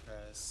to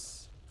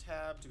press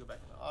tab to go back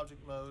into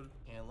object mode,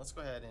 and let's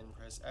go ahead and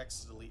press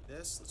X to delete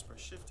this. Let's press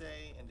Shift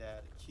A and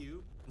add a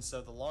cube. And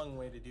so the long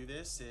way to do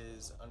this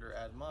is under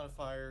add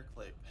modifier,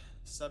 click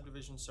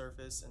subdivision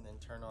surface, and then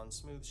turn on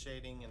smooth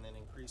shading, and then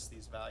increase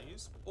these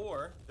values.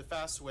 Or the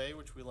fast way,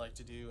 which we like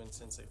to do in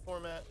Sensei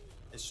format,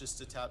 is just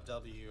to tap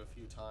W a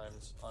few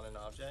times on an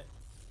object,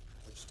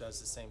 which does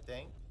the same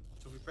thing.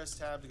 So if we press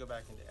tab to go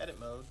back into edit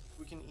mode,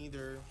 we can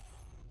either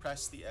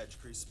press the edge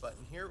crease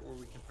button here, or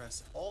we can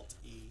press Alt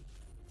E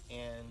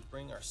and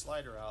bring our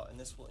slider out, and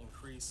this will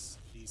increase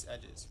these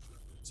edges.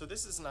 So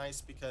this is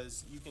nice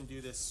because you can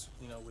do this,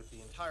 with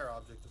the entire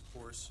object, of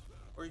course,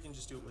 or you can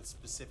just do it with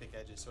specific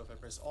edges. So if I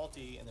press Alt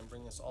E and then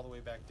bring this all the way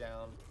back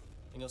down,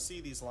 and you'll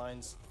see these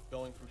lines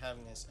going from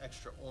having this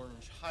extra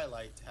orange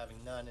highlight to having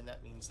none, and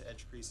that means the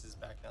edge crease is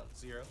back down to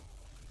 0.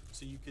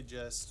 So you could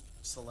just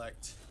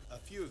select a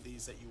few of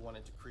these that you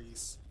wanted to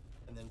crease,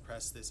 and then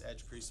press this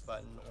edge crease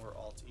button or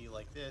Alt E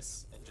like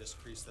this, and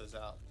just crease those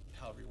out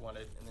however you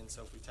wanted. And then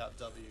so if we tap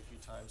W a few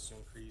times to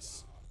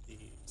increase the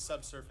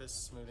subsurface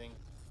smoothing,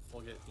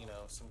 we'll get,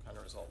 some kind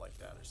of result like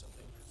that or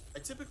something. I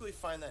typically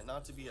find that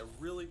not to be a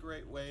really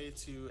great way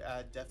to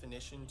add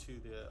definition to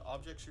the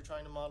objects you're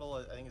trying to model.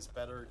 I think it's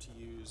better to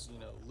use,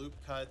 loop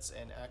cuts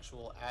and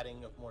actual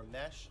adding of more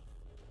mesh,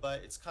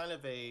 but it's kind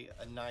of a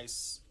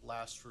nice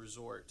last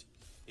resort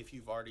if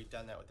you've already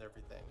done that with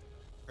everything.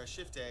 Press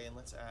Shift A and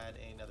let's add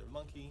another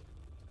monkey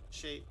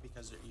shape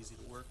because they're easy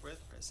to work with.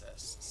 Press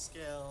S to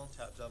scale,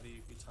 tap W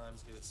a few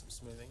times, give it some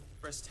smoothing.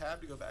 Press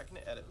tab to go back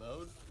into edit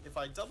mode. If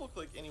I double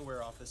click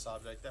anywhere off this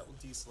object, that will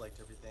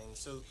deselect everything.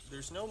 So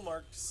there's no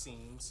marked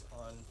seams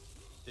on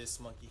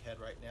this monkey head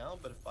right now,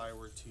 but if I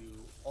were to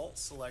Alt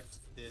select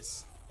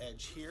this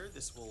edge here,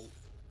 this will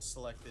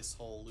select this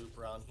whole loop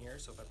around here.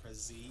 So if I press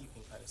Z, you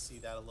can kind of see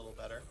that a little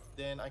better.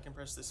 Then I can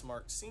press this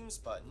marked seams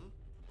button.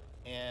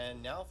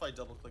 And now if I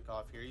double click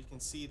off here, you can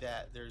see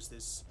that there's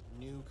this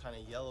new kind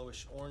of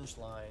yellowish orange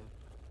line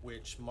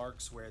which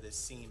marks where this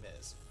seam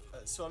is.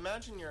 So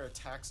imagine you're a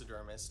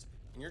taxidermist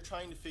and you're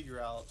trying to figure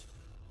out,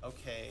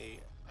 okay,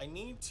 I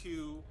need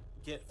to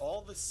get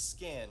all the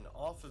skin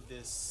off of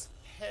this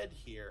head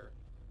here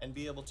and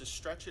be able to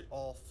stretch it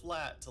all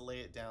flat to lay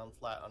it down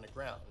flat on the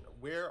ground.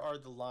 Where are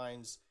the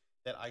lines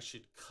that I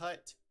should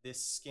cut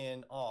this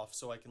skin off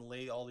so I can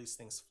lay all these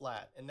things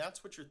flat? And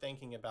that's what you're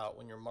thinking about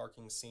when you're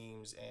marking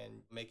seams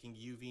and making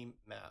UV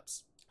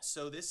maps.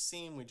 So this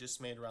seam we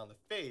just made around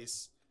the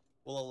face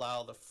will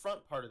allow the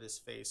front part of this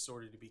face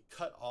sort of to be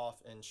cut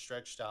off and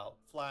stretched out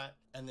flat,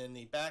 and then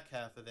the back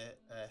half of the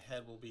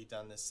head will be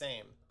done the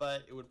same.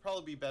 But it would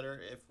probably be better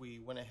if we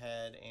went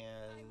ahead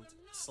and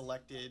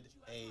selected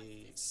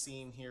a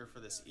seam here for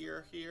this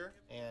ear here,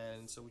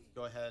 and so we could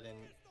go ahead and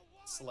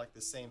select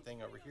the same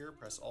thing over here,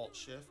 press Alt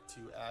Shift to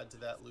add to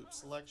that loop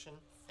selection,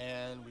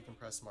 and we can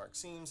press mark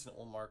seams and it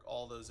will mark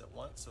all those at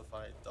once. So if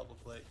I double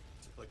click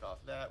to click off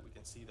that, we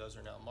can see those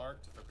are now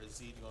marked. If I press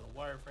Z to go on a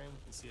wireframe, we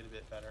can see it a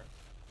bit better.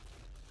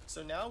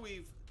 So now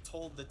we've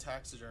told the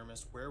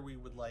taxidermist where we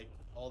would like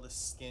all the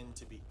skin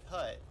to be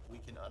cut, we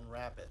can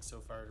unwrap it. So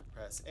if I were to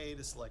press A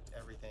to select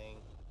everything,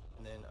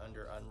 and then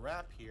under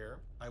unwrap here,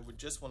 I would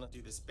just want to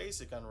do this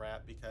basic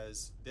unwrap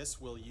because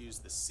this will use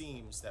the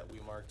seams that we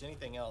marked.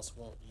 Anything else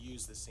won't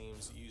use the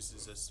seams, it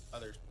uses this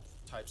other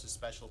types of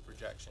special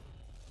projection.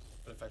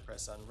 But if I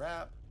press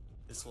unwrap,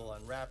 this will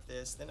unwrap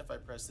this. Then if I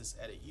press this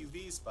edit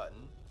UVs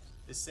button,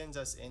 this sends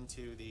us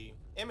into the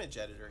image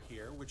editor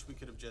here, which we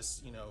could have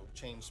just,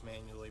 changed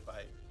manually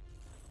by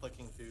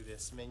clicking through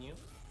this menu.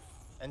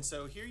 And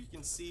so here you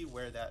can see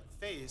where that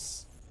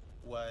face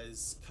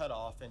was cut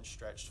off and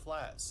stretched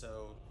flat.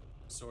 So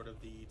sort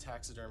of the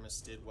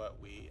taxidermist did what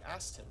we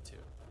asked him to.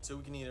 So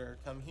we can either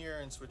come here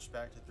and switch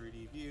back to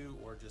 3D view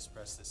or just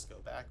press this go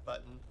back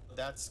button.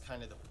 That's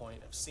kind of the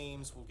point of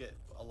seams. We'll get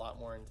a lot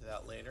more into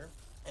that later.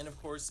 And of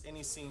course,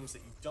 any seams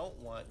that you don't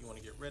want, you want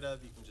to get rid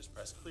of, you can just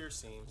press clear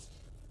seams.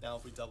 Now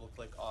if we double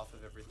click off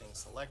of everything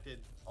selected,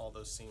 all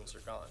those seams are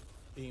gone.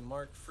 The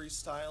marked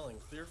freestyle and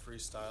clear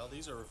freestyle,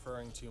 these are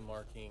referring to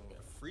marking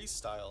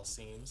freestyle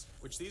seams,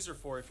 which these are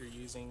for if you're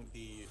using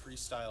the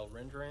freestyle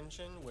render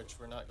engine, which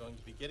we're not going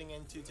to be getting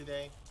into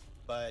today,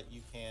 but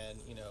you can,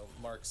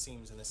 mark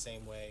seams in the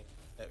same way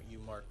that you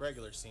mark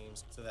regular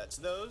seams. So that's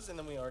those, and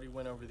then we already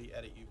went over the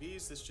edit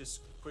UVs. This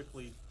just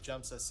quickly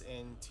jumps us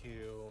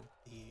into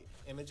the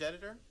image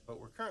editor,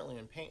 but we're currently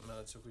in paint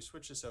mode, so if we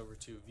switch this over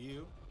to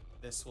view,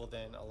 this will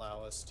then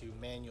allow us to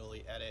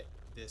manually edit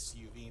this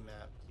UV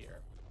map here.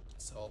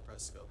 So I'll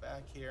press go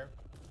back here.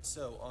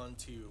 So on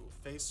to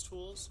face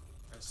tools,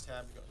 press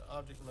tab to go into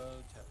object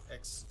mode, tap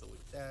X to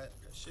delete that,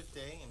 press Shift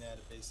A and add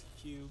a basic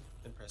cube,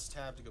 then press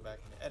tab to go back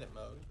into edit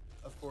mode.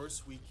 Of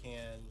course, we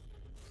can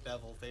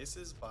bevel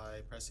faces by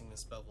pressing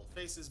this bevel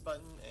faces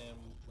button, and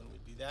when we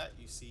do that,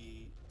 you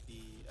see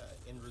the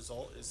end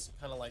result is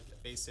kind of like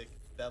a basic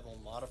bevel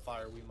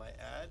modifier we might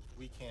add.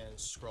 We can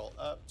scroll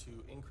up to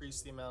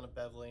increase the amount of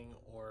beveling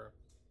or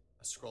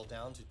scroll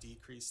down to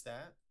decrease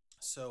that.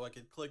 So I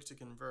could click to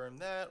confirm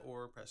that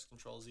or press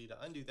Ctrl Z to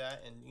undo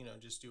that and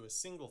just do a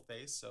single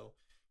face. So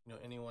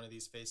any one of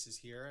these faces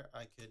here,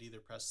 I could either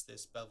press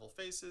this bevel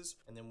faces,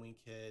 and then we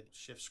could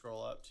shift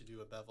scroll up to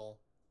do a bevel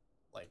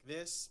like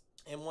this.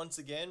 And once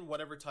again,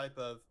 whatever type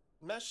of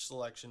mesh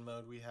selection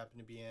mode we happen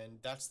to be in,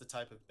 that's the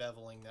type of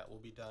beveling that will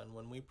be done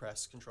when we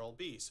press Control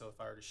B. So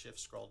if I were to shift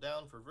scroll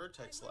down for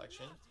vertex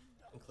selection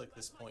and click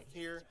this point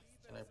here,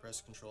 and I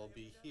press Control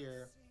B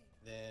here,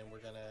 then we're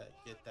gonna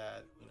get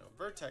that,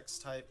 vertex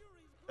type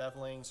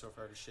beveling. So if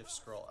I were to shift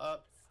scroll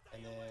up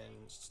and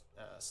then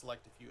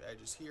select a few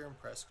edges here and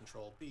press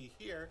Control B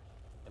here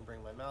and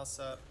bring my mouse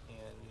up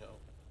and,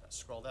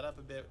 scroll that up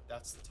a bit,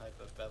 that's the type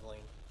of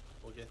beveling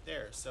we'll get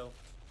there. So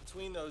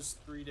between those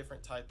 3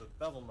 different type of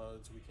bevel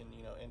modes, we can,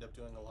 end up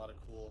doing a lot of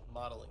cool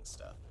modeling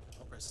stuff.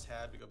 I'll press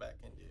tab to go back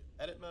into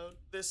edit mode.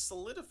 This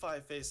solidify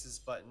faces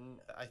button,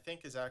 I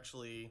think, is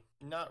actually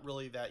not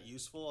really that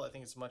useful. I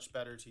think it's much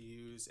better to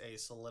use a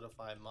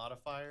solidify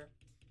modifier.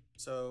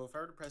 So if I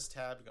were to press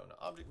tab to go into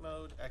object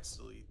mode, X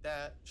to delete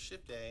that,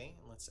 Shift A,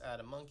 and let's add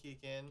a monkey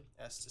again,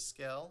 S to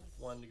scale,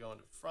 1 to go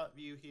into front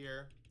view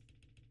here,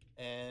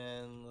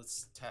 and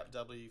let's tap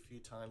W a few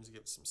times to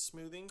give it some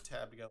smoothing,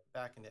 tab to go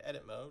back into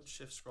edit mode,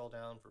 shift scroll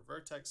down for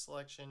vertex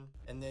selection,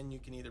 and then you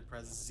can either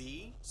press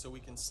Z so we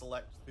can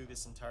select through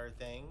this entire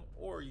thing,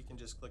 or you can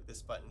just click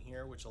this button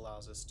here, which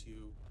allows us to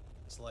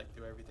select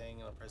through everything,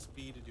 and I'll press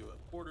B to do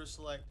a quarter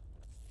select.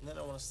 And then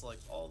I want to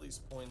select all these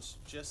points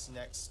just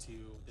next to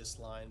this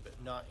line, but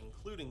not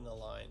including the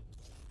line.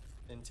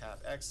 Then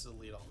tap X to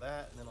delete all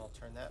that, and then I'll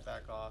turn that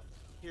back off.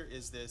 Here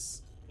is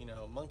this,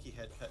 monkey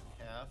head cut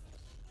in half.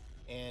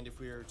 And if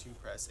we were to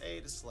press A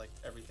to select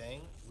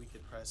everything, we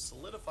could press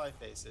solidify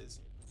faces,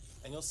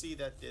 and you'll see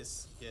that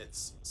this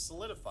gets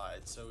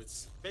solidified. So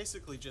it's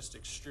basically just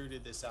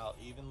extruded this out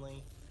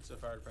evenly. So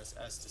if I were to press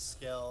S to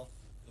scale,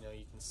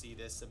 you can see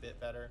this a bit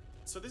better.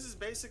 So this is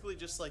basically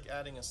just like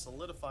adding a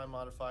solidify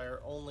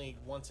modifier, only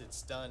once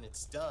it's done,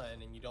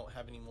 and you don't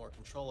have any more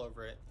control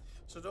over it.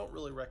 So don't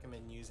really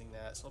recommend using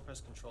that. So I'll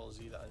press Control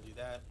Z to undo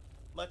that.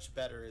 Much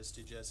better is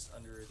to just,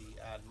 under the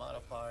add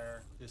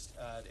modifier, just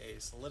add a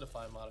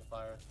solidify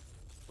modifier,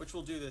 which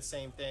will do the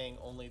same thing,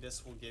 only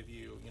this will give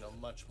you,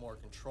 much more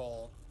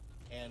control.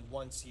 And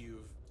once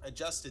you've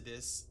adjusted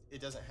this,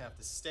 it doesn't have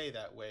to stay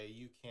that way.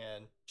 You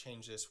can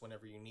change this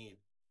whenever you need.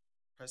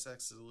 Press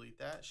X to delete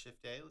that,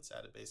 Shift A, let's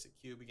add a basic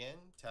cube again,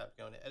 tap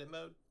go into edit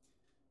mode.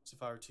 So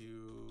if I were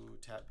to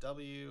tap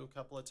W a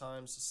couple of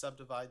times to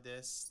subdivide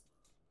this,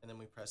 and then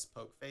we press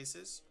poke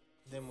faces,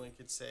 then we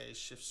could say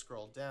shift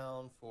scroll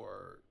down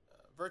for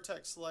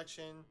vertex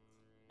selection,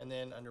 and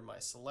then under my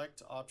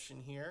select option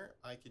here,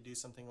 I could do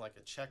something like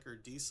a checker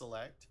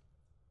deselect.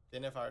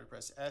 Then if I were to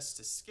press S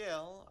to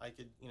scale, I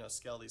could,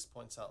 scale these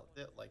points out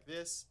like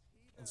this.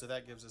 And so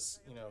that gives us,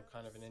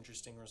 kind of an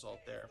interesting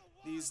result there.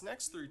 These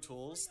next 3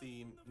 tools,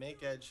 the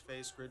make edge,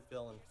 face, grid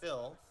fill, and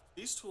fill,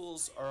 these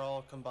tools are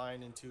all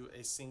combined into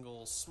a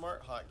single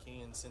smart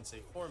hotkey in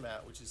Sensei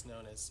format, which is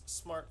known as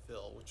smart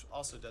fill, which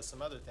also does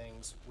some other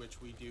things,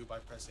 which we do by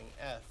pressing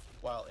F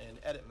while in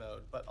edit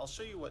mode. But I'll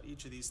show you what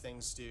each of these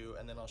things do,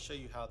 and then I'll show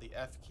you how the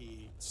F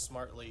key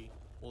smartly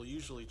will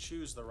usually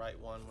choose the right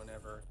one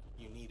whenever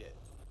you need it.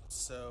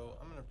 So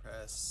I'm going to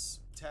press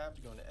tab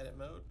to go into edit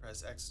mode,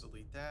 press X to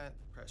delete that,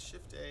 press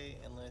Shift A,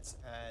 and let's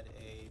add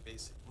a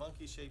basic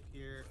monkey shape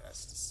here,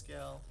 S to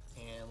scale,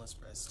 and let's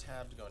press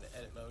tab to go into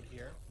edit mode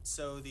here.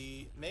 So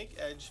the make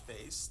edge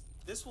face,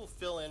 this will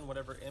fill in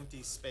whatever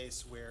empty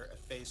space where a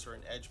face or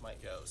an edge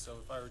might go. So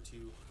if I were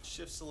to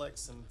shift select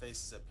some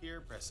faces up here,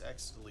 press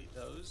X to delete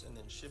those, and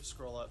then shift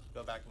scroll up,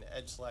 go back into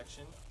edge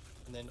selection,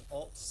 and then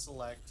alt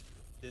select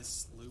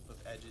this loop of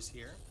edges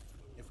here.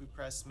 If we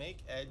press make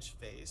edge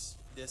face,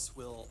 this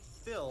will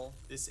fill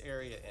this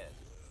area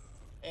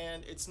in.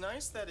 And it's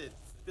nice that it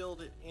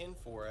filled it in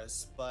for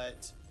us,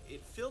 but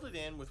it filled it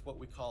in with what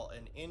we call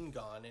an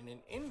n-gon. And an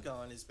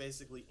n-gon is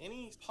basically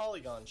any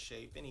polygon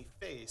shape, any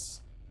face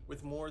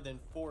with more than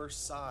 4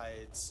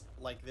 sides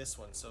like this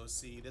one. So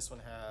see, this one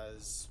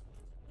has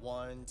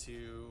 1,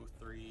 2,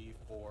 3,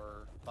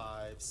 4,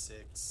 5,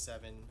 6,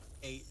 7,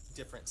 8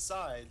 different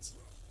sides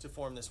to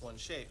form this one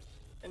shape.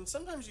 And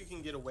sometimes you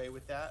can get away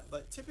with that,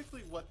 but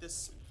typically what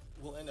this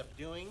will end up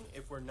doing,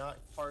 if we're not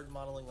hard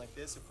modeling like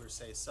this, if we're,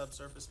 say,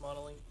 subsurface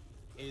modeling,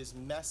 is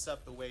mess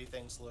up the way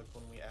things look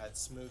when we add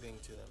smoothing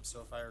to them. So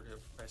if I were to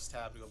press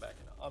tab to go back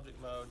into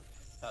object mode,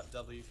 tap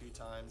W a few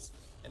times,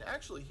 and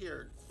actually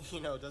here,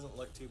 it doesn't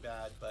look too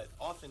bad, but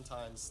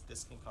oftentimes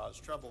this can cause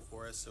trouble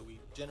for us, so we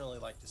generally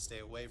like to stay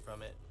away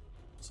from it.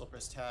 So I'll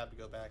press tab to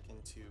go back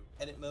into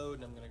edit mode,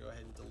 and I'm going to go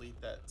ahead and delete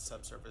that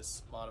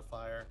subsurface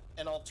modifier.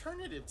 An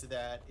alternative to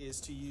that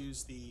is to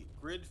use the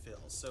grid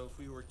fill. So if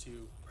we were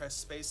to press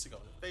space to go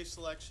into face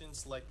selection,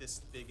 select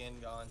this big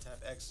n-gon, tap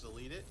X to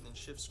delete it, and then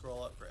shift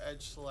scroll up for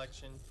edge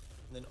selection,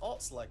 and then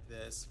alt select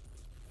this,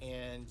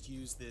 and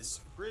use this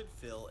grid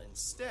fill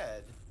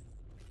instead.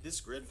 This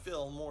grid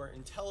fill more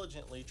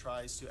intelligently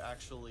tries to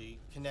actually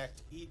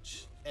connect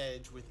each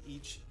edge with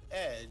each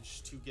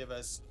edge to give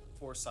us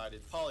 4-sided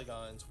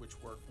polygons, which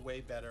work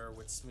way better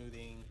with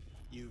smoothing,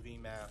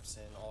 UV maps,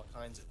 and all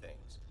kinds of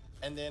things.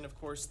 And then of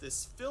course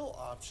this fill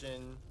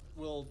option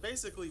will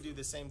basically do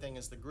the same thing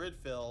as the grid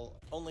fill,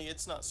 only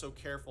it's not so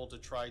careful to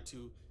try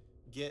to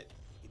get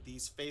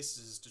these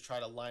faces to try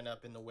to line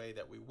up in the way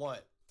that we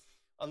want.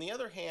 On the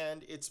other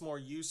hand, it's more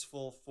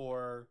useful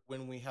for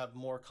when we have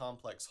more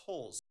complex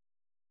holes.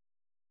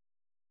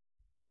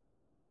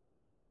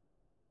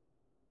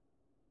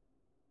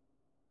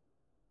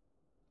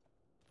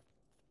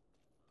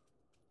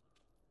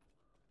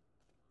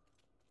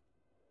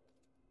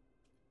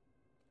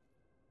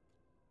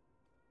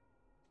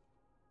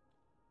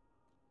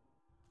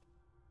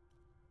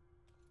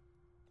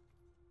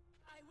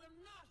 I will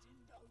not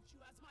indulge you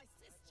as my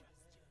sister.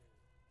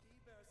 He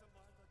bears a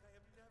mark like I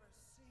have never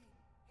seen.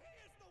 He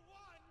is the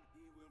one!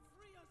 He will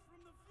free us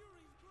from the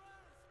Fury's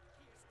grasp.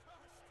 He is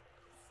cursed!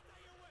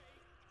 Stay away!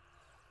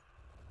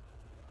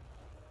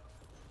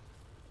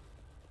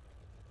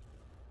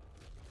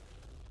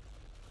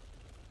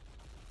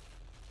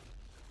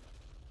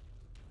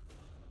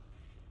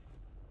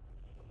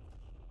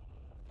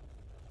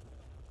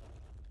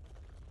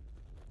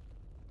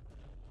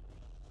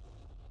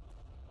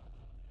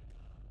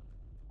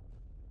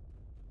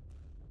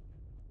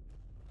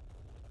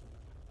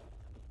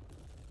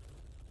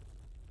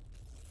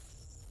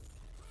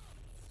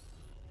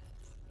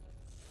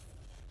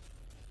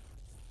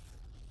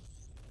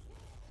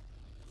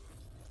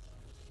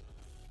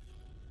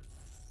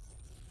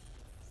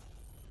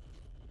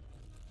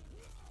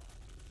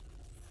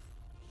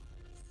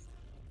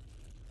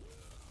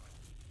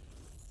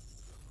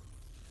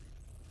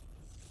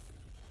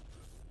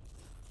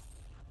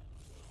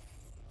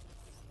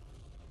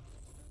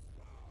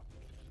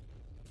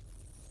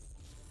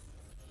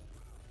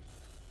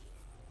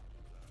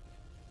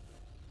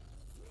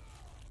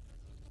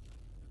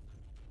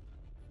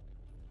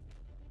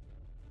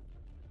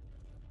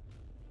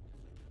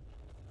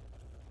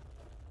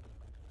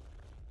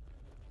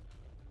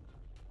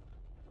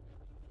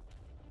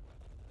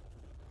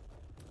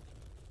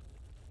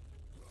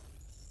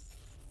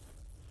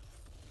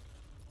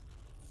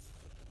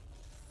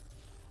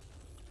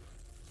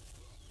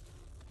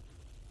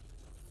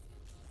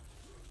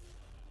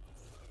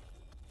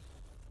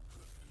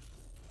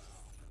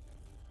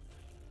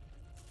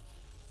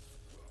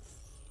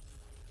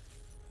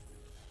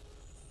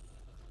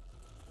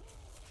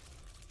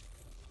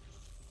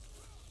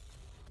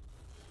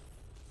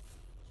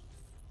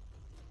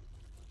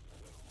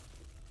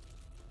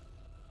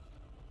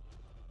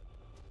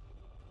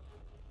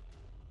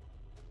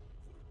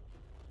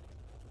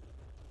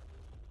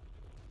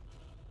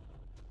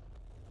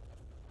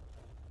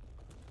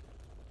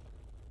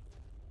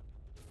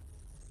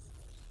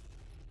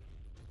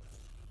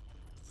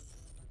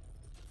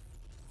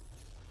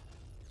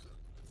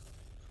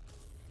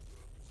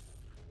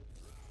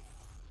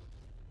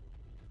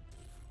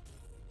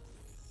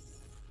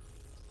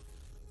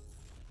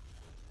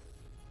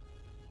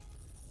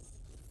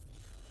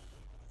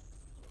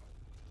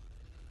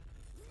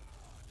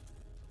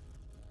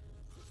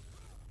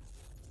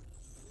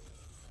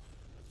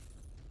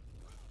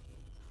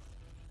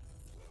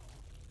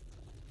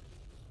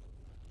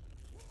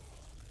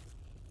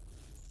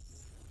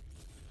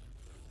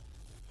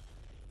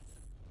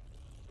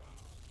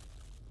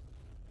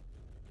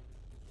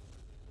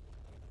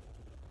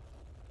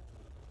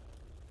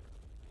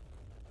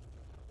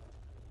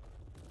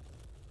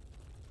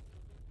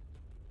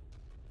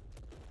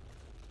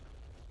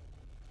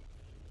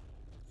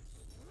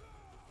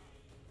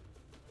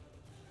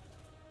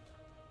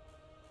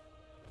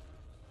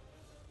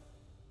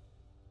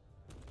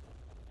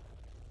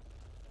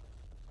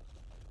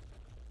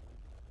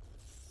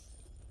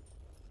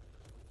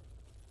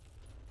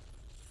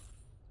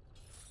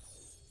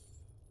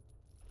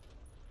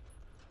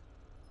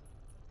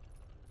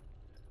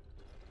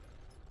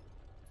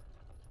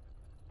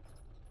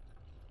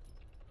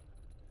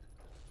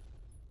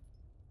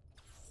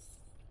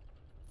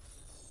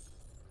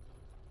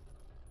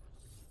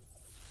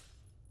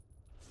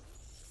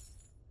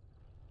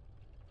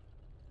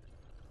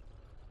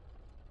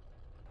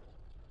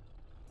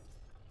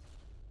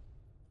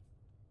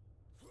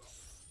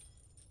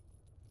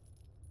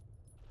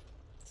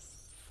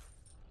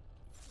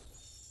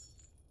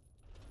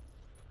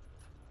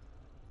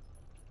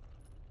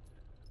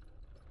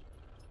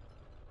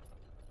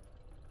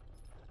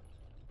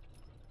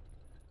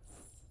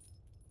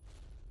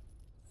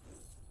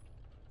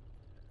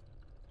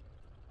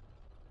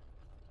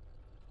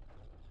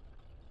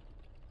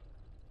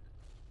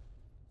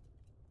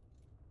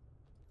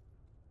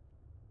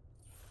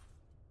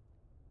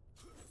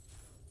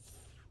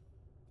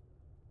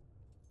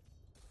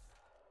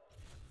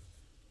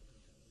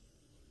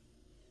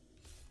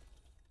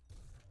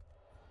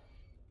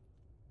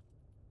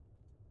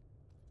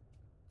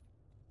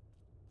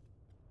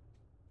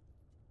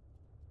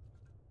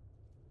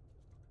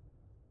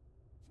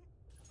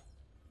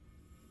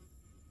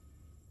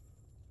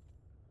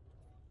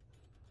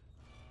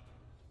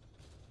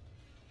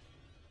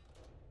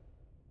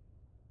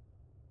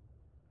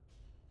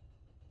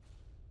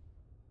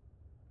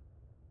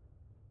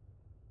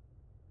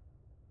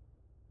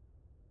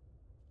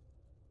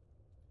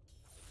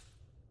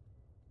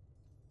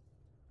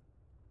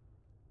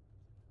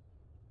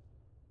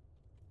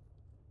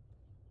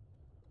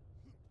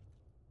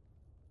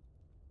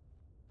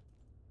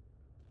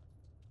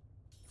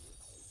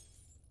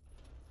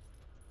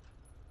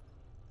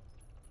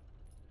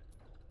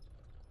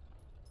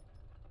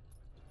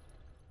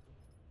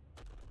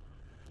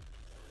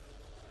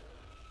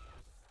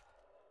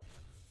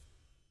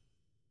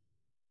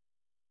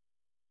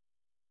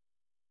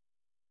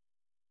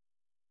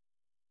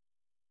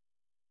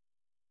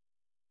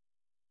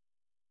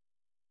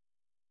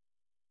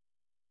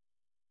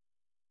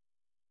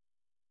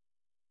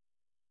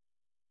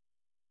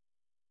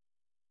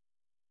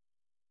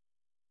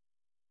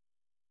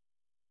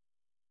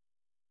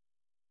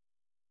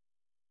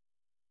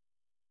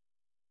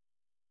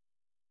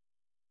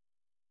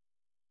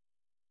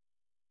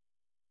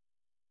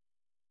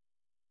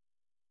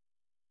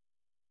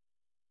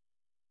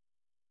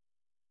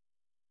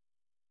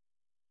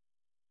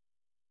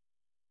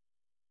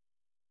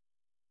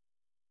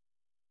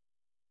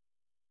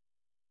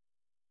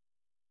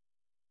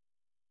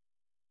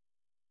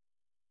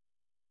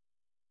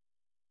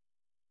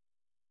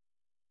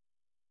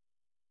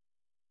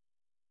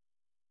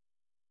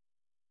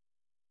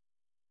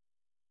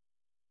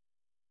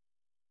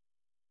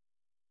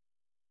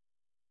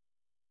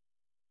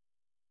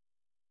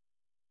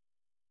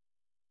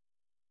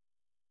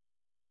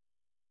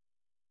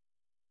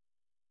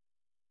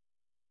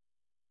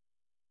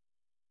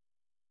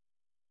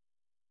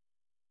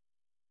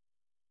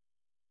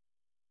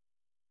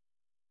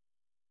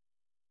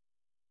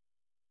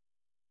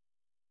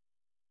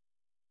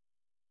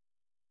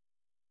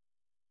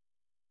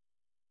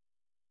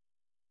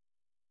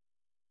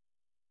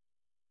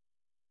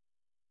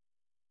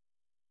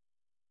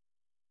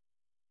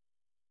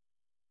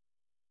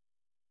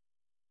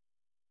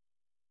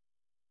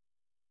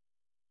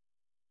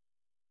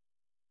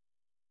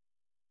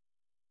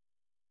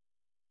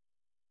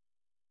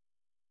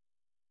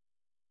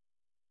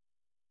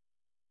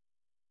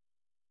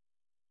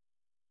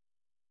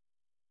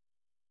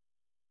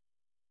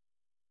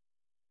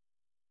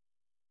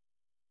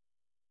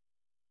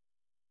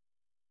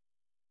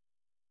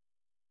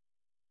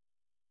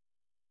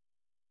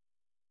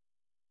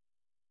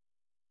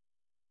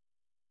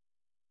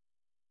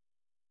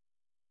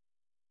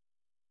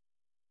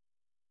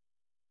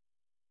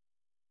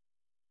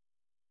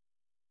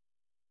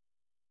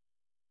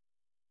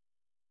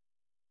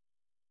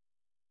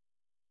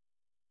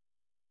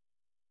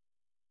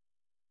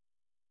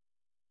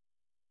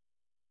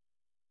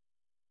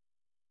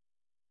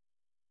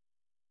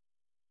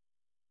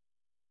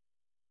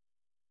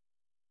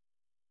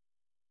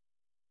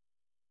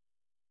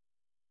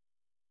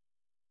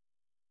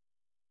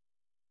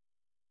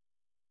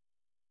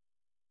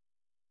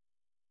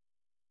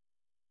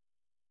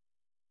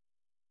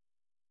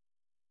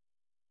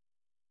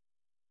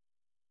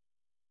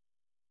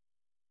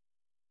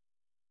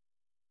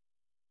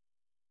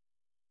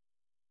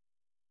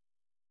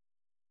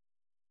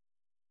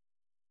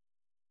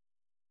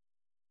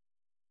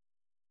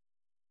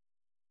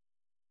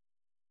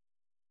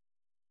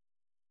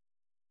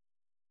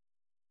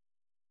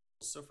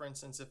 So for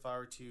instance, if I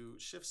were to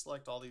shift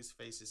select all these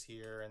faces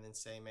here and then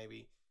say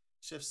maybe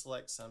shift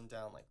select some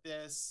down like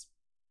this.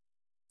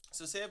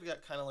 So say I've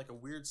got kind of like a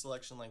weird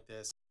selection like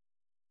this.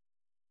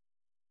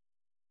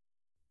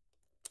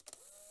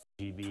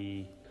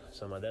 GB,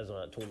 so my dad's the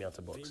one that taught me how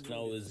to box. When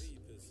I was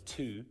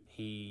 2,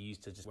 he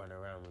used to just run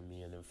around with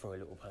me and then throw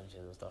little punches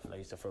and stuff. And I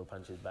used to throw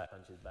punches back.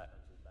 From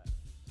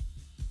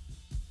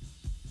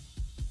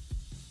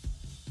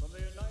the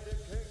United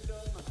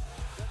Kingdom,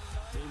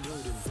 They know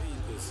them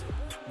vapors.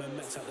 Man,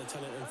 max out the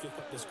talent and flip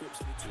up the scripts.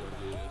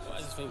 I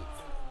just think,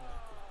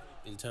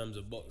 in terms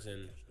of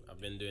boxing, I've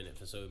been doing it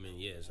for so many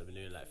years. I've been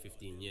doing it like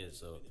 15 years.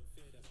 So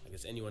I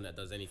guess anyone that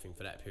does anything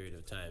for that period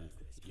of time,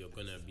 you're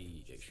gonna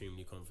be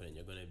extremely confident.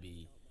 You're gonna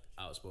be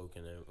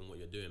outspoken in what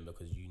you're doing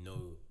because you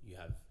know you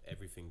have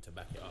everything to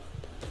back it up.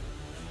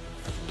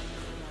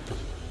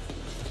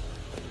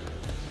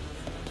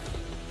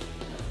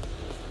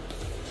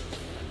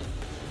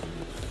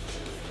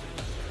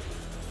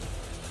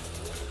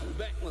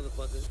 Back,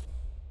 motherfucker.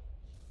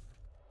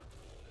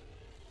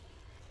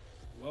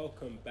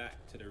 Welcome back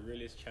to the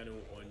realest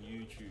channel on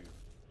YouTube.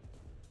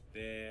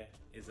 There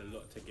is a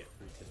lot to get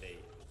through today.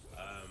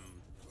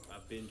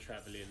 I've been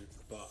traveling,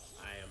 but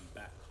I am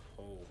back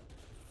home.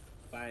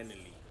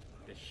 Finally,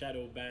 the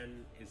shadow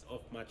ban is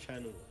off my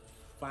channel.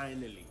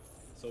 Finally,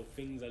 so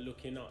things are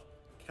looking up.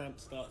 Camp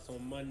starts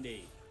on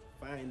Monday.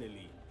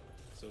 Finally,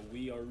 so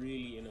we are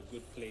really in a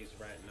good place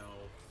right now.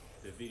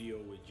 The video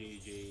with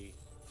JJ,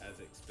 as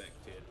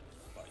expected,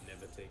 but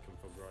never taken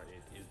for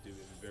granted, is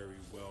doing very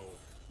well.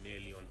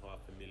 Nearly on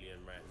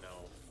 500,000 right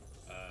now.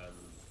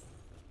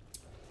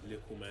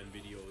 Little Man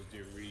video is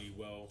doing really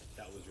well.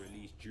 That was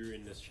released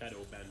during the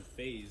shadow ban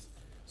phase,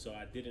 so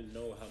I didn't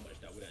know how much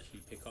that would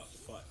actually pick up,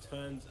 but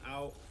turns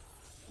out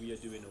we are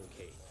doing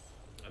okay.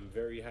 I'm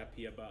very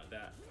happy about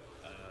that.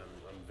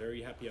 I'm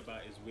very happy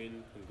about his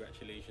win.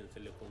 Congratulations to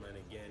Little Man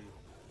again.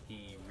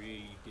 He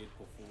really did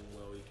perform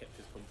well. He kept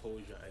his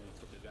composure and he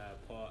took the guy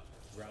apart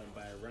round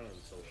by round,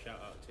 so shout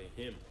out to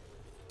him.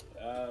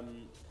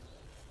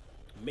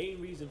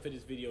 Main reason for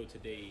this video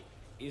today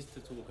is to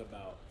talk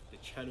about the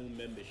channel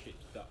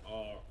memberships that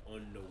are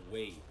on the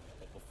way.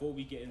 But before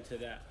we get into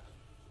that,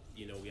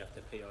 you know, we have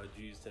to pay our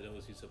dues to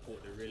those who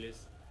support the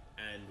realist,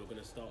 and we're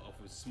gonna start off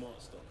with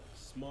SmartStop.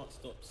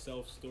 SmartStop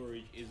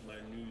Self-Storage is my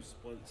new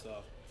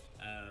sponsor.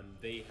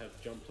 They have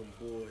jumped on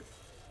board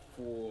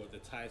for the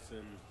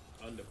Tyson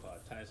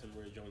undercard, Tyson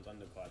Roy Jones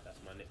undercard.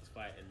 That's my next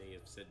fight, and they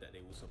have said that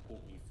they will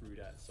support me through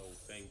that, so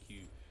thank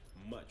you,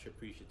 much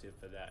appreciative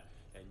for that.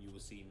 And you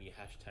will see me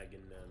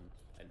hashtagging them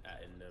and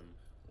adding them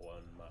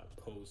on my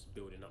posts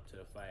building up to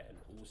the fight and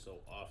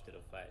also after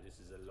the fight. This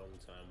is a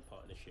long-term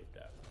partnership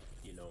that,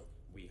 you know,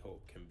 we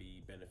hope can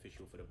be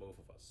beneficial for the both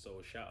of us.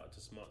 So shout out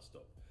to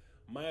SmartStop.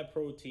 My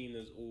protein,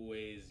 as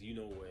always, you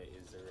know where it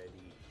is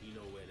already. You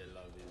know where the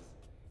love is.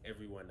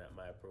 Everyone at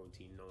My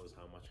Protein knows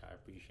how much I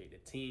appreciate the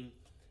team,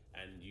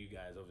 and you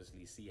guys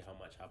obviously see how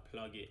much I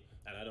plug it,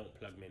 and I don't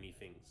plug many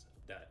things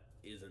that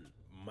isn't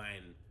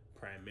mine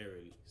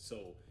primarily.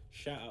 So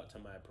shout out to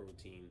My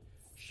Protein,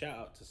 shout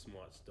out to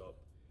SmartStop,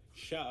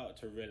 shout out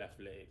to Real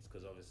Athletics,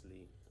 because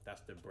obviously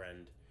that's the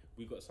brand.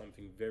 We got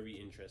something very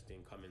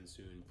interesting coming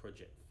soon,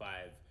 Project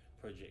 5,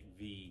 Project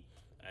V,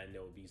 and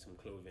there will be some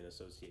clothing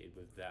associated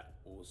with that.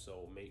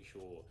 Also, make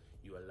sure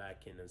you are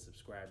liking and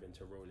subscribing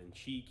to Rollin'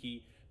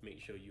 Cheeky. Make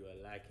sure you are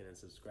liking and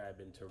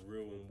subscribing to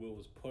Real and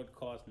Will's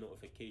podcast.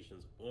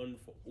 Notifications on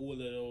for all of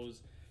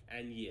those.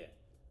 And yeah,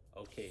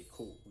 okay,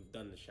 cool. We've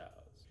done the shout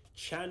outs.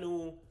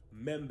 Channel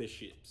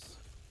memberships.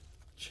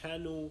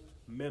 Channel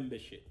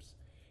memberships.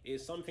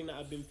 It's something that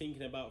I've been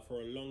thinking about for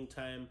a long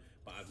time,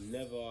 but I've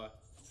never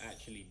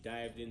actually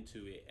dived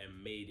into it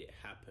and made it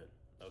happen.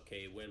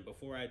 Okay,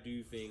 before I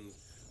do things,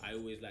 I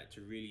always like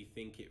to really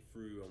think it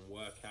through and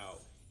work out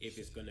if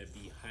it's going to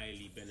be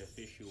highly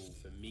beneficial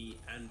for me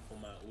and for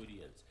my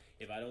audience.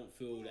 If I don't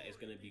feel that it's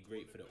going to be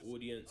great for the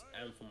audience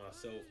and for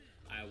myself,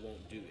 I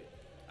won't do it.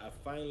 I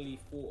finally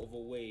thought of a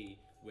way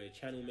where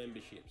channel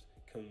memberships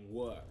can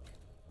work,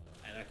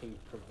 and I can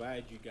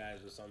provide you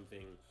guys with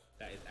something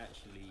that is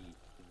actually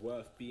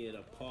worth being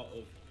a part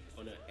of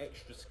on an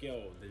extra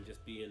scale than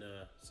just being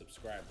a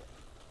subscriber.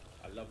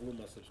 I love all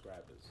my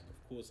subscribers,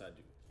 of course I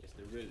do. It's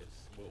the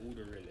realest, we're all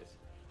the realest.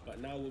 But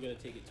now we're gonna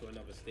take it to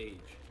another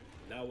stage.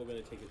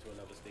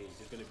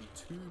 There's gonna be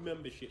 2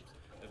 memberships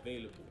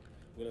available.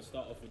 We're gonna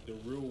start off with the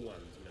Real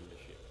Ones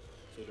membership.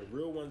 So the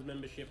Real Ones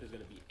membership is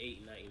gonna be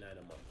 $8.99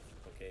 a month,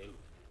 okay?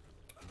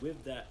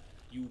 With that,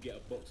 you will get a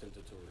boxing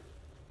tutorial.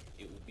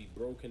 It will be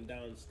broken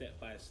down step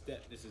by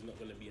step. This is not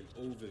going to be an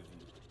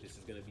overview. This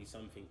is going to be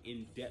something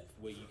in depth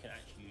where you can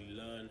actually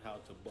learn how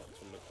to box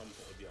from the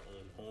comfort of your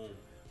own home,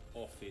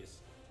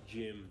 office,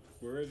 gym,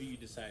 wherever you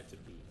decide to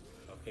be.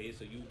 Okay,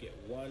 so you'll get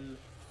 1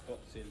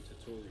 boxing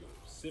tutorial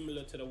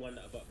similar to the one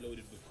that I've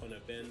uploaded with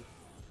Connor Ben.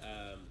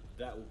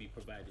 That will be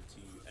provided to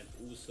you, and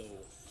also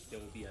there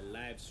will be a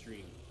live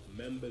stream,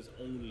 members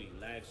only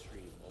live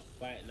stream of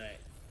fight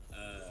night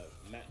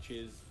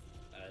matches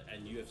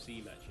and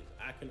UFC matches.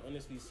 I can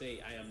honestly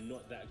say I am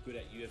not that good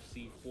at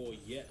UFC 4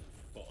 yet,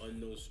 but on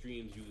those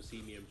streams you will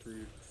see me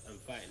improve. And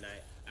fight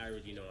night, I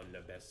already know I'm the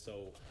best,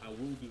 so I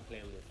will be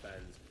playing with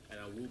fans and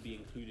I will be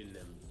including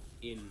them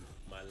in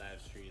my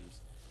live streams,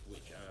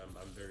 which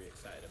I'm very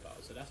excited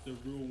about. So that's the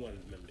Real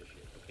Ones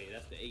membership. Okay,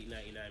 that's the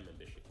 $8.99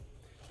 membership.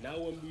 Now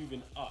we're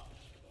moving up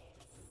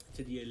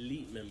to the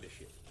Elite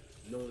membership,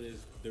 known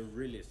as the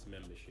Realist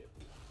membership.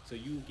 So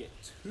you get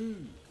 2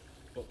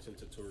 boxing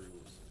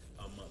tutorials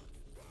a month.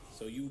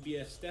 So you'll be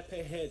a step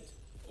ahead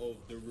of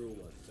the Real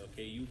Ones.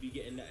 Okay, you'll be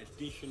getting that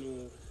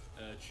additional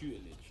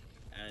tutelage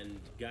and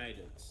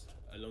guidance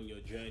along your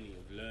journey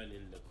of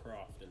learning the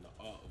craft and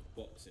the art of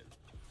boxing.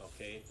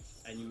 Okay,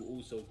 and you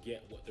also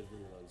get what the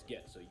Real Ones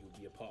get. So you'll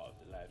be a part of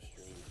the live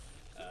stream,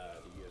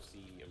 the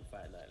UFC and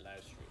Fight Night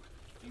live stream.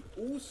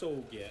 You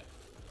also get,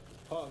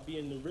 part of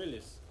being the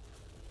realist,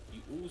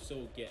 you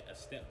also get a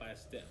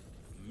step-by-step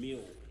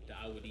meal that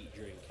I would eat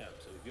during camp.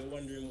 So if you're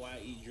wondering why I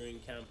eat during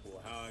camp, or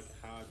how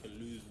I can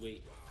lose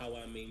weight, how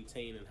I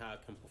maintain and how I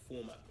can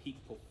perform at peak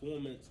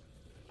performance,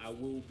 I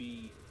will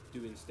be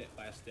doing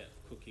step-by-step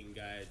cooking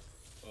guides,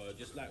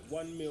 just like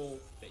one meal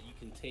that you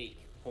can take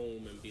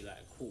home and be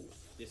like, cool,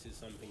 this is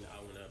something that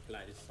I want to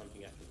apply, this is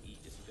something I can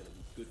eat, this is going to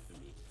be good for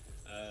me.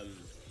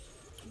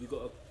 We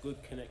got a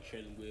good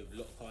connection with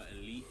Lockhart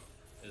and Leaf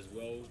as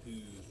well,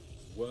 who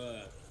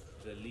were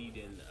the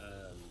leading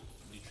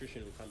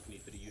nutritional company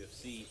for the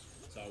UFC.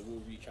 So I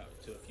will reach out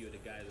to a few of the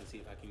guys and see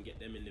if I can get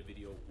them in the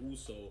video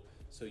also,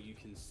 so you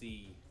can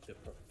see the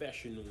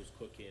professionals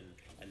cooking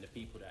and the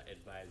people that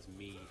advise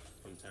me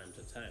from time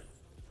to time.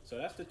 So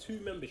that's the 2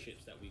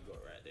 memberships that we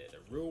got right there,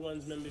 the Real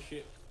Ones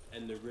membership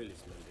and the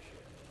Realist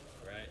membership,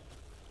 right?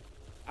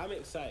 I'm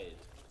excited.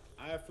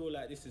 I feel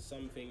like this is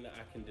something that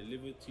I can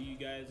deliver to you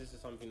guys. This is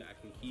something that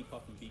I can keep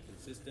up and be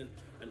consistent,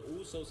 and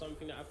also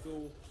something that I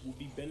feel will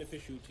be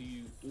beneficial to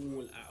you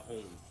all at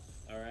home.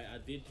 All right, I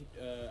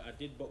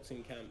did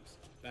boxing camps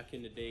back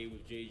in the day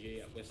with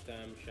JJ at West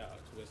Ham. Shout out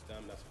to West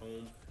Ham, that's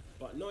home.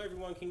 But not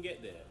everyone can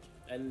get there,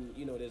 and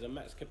you know, there's a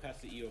max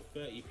capacity of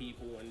 30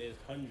 people, and there's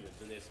hundreds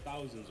and there's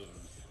thousands of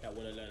them that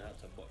want to learn how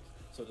to box.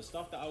 So the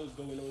stuff that I was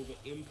going over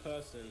in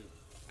person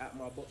at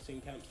my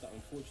boxing camps that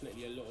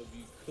unfortunately a lot of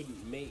you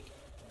couldn't make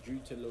due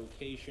to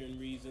location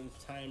reasons,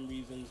 time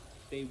reasons,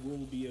 they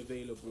will be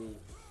available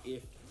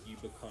if you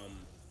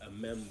become a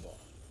member.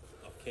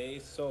 Okay,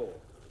 so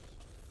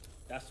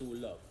that's all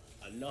love.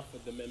 Enough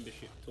of the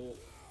membership talk.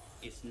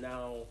 It's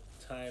now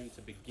time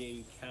to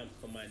begin camp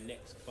for my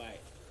next fight,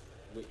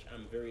 which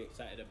I'm very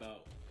excited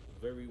about.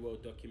 Very well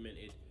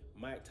documented.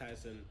 Mike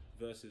Tyson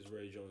versus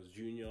Roy Jones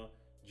Jr.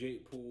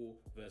 Jake Paul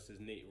versus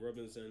Nate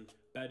Robinson.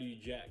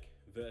 Badu Jack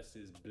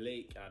versus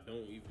Blake. I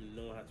don't even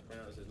know how to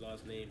pronounce his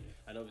last name.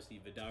 And obviously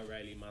Vidal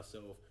Riley,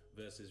 myself,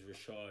 versus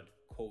Rashad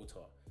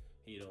Coulter.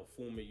 You know,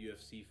 former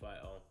UFC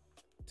fighter,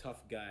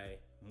 tough guy,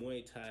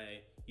 Muay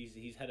Thai.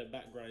 He's had a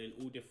background in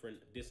all different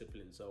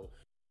disciplines. So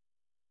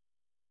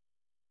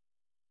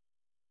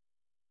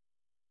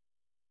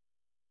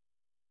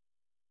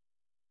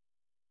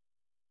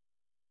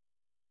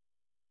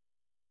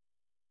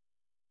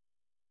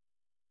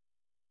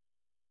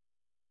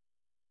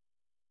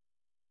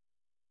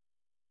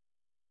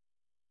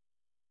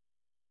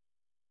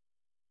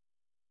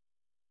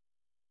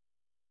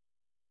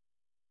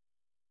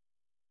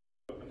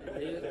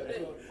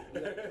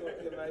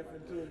Your life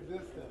into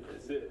existence.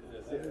 That's it.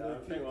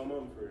 I thank my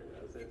mom for it.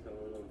 I said to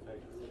my mom,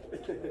 thanks.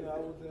 You know, I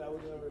was in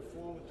a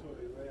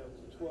reformatory, right? I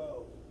was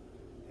 12,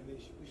 and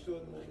we saw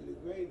the movie The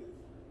Greatest,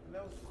 and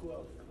that was cool.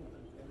 I was cool.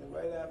 And then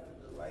right after,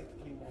 the lights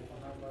came on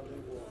behind my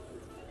living room.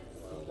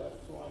 So that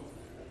saw me.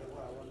 I said,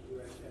 wow, I want to do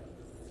that now.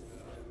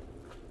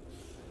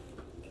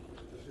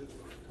 Just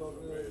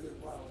talking a little bit,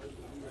 wow, this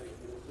would be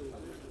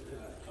like this.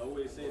 I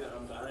always say that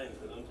I'm behind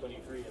because I'm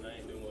 23 and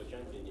I ain't doing world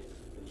champion yet.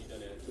 And you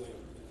done it at 20.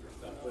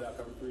 So I feel like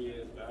I'm 3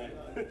 years behind.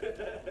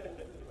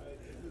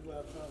 This is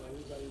what I found.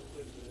 Everybody's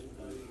different.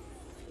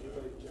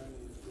 Everybody's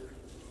journey is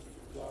different.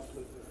 God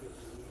puts us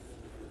different.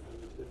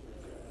 Different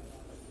journey.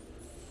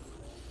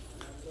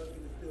 I'm lucky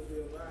to still be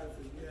alive, so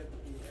you have to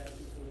be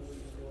happy for what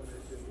you're doing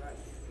in your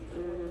life.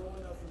 No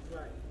one else's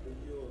life but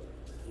yours.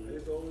 I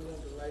just always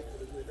want the life for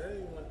the good. I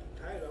didn't even want the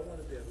title. I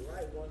wanted their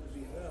life. I wanted to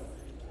be them.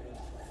 And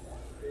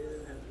they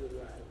didn't have a good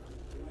life.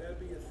 You gotta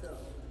be yourself.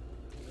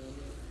 You know what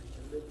I mean?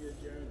 And live your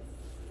journey.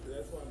 So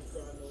that's why I'm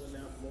starting over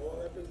now. I'm all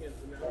up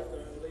against it. Now I'm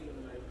starting late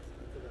in life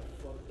because I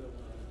fucked up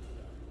when I was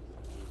young.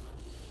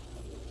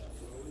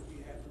 So always be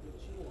happy with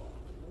you are.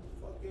 Don't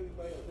fuck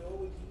everybody else. It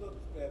always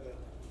looks better.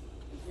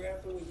 The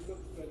grass always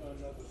looks better on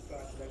the other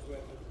side. That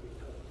grass has to be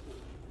cut.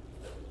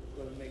 It's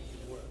gonna make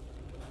you work.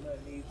 It's not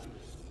easy.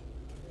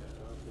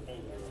 Thank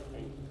you.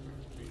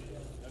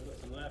 I got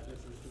some life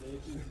lessons today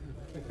too.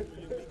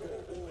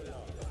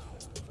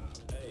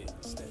 Hey,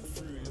 step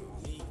through,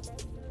 little me.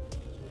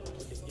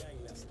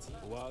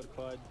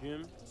 Wildcard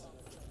Gym.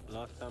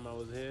 Last time I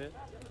was here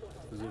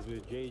was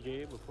with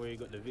JJ before he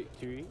got the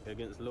victory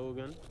against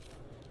Logan.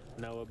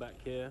 Now we're back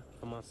here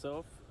for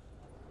myself.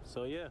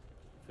 So yeah,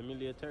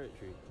 familiar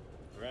territory.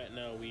 Right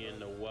now we in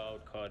the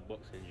Wildcard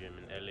Boxing Gym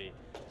in LA.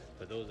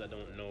 For those that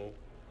don't know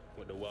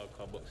what the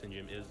Wildcard Boxing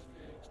Gym is,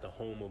 It's the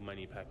home of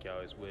Manny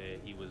Pacquiao. It's where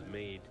he was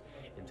made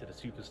into the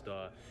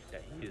superstar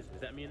that he is.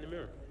 Is that me in the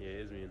mirror? Yeah,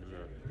 it is me in the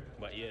mirror.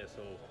 But yeah,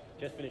 so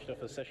just finished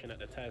off a session at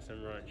the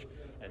Tyson Ranch,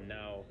 and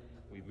now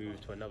we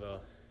moved to another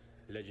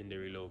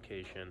legendary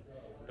location,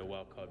 the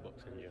Wildcard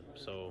Boxing Gym.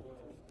 So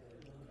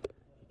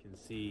you can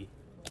see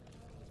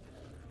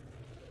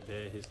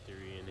their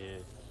history in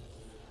here.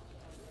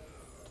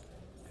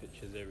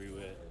 Pictures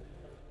everywhere.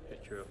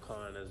 Picture of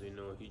Khan, as we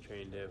know, he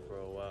trained there for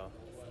a while.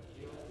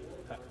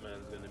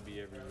 Pac-Man's gonna be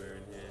everywhere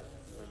in here.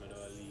 Muhammad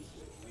Ali,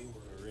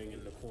 a ring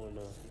in the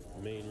corner,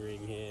 main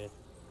ring here.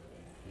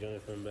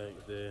 Jonathan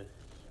Banks there.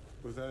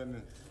 What's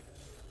happening?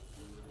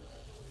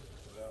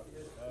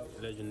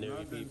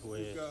 Legendary people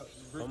here.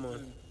 Come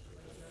on,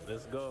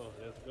 let's go,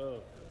 let's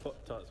go.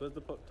 Pop Tarts, where's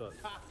the Pop Tarts?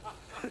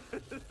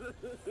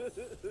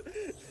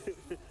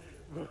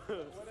 What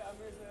I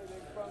mean,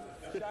 they're from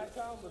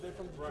Chi-Town, but they're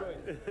from Detroit.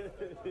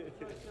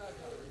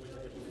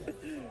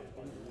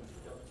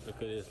 Look at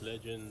this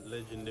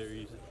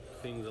legendary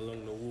things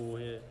along the wall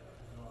here.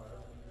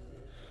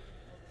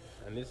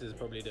 And this is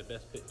probably the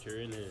best picture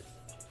in here.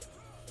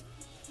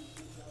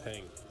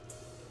 Peng.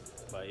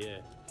 But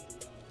yeah,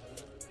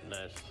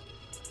 nice.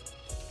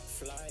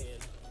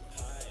 Flying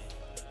high,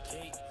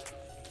 cake,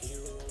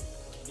 hero,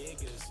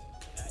 niggas,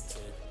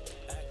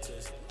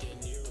 actors, De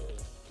Niro.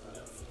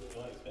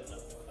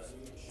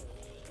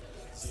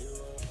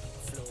 Zero,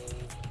 flow,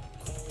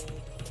 cold,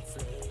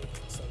 flow,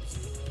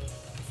 sub-zero,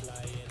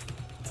 flying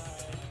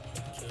high,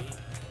 cake,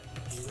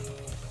 hero,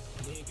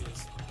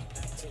 niggas,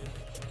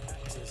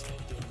 actors,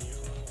 De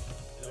Niro.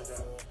 Logo,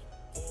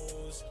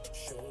 pose,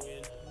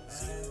 showing,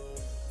 zero,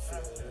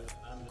 flow,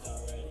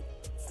 cold,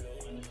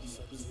 flow,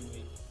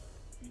 sub-zero.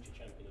 Future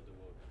champion of the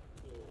world.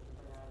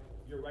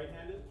 You're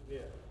right-handed?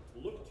 Yeah.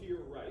 Look to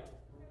your right.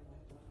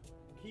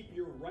 Keep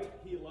your right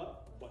heel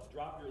up, but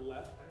drop your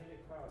left.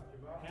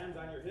 Hands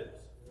on your hips.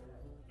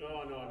 No,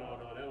 that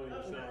don't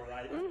even sound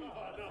right. No,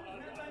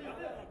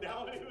 that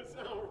don't even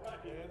sound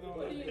right.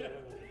 You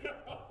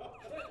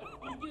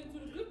get to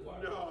the good part.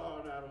 No,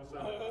 that don't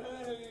sound right.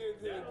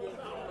 That don't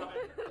sound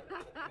right.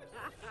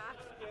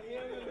 The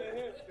hand in the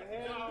hip. The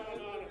hand in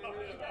the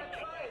hip.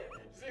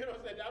 See what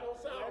I'm saying? That don't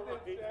sound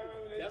right.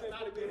 That's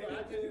not a good one. I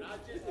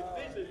just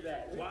envisioned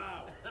that.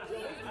 Wow. Yo,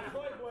 these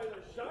Detroit boys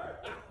are sharp.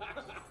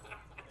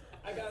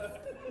 I got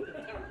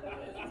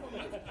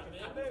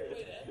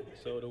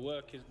So the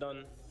work is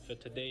done for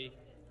today.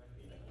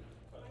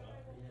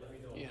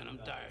 Yeah, and I'm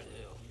tired as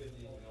hell.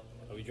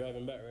 Are we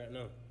driving back right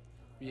now?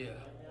 Yeah.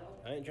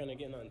 I ain't trying to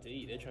get nothing to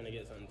eat. They're trying to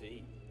get something to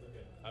eat.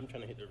 I'm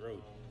trying to hit the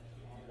road.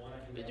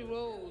 Hit the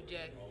road,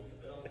 Jack.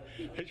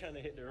 They're trying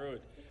to hit the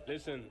road.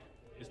 Listen,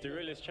 it's the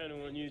realest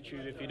channel on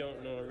YouTube if you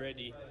don't know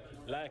already.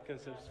 Like and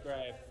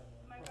subscribe.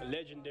 A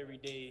legendary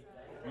day.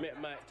 Met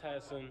Mike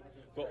Tyson.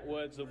 Got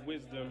words of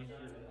wisdom.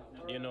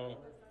 You know,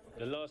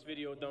 the last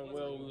video done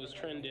well. We was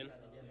trending.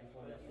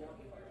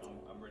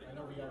 I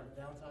know we got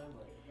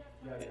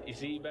downtime, You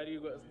see, buddy, you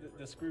got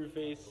the screw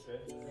face.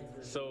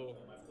 So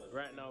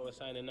right now we're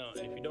signing out.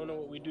 And if you don't know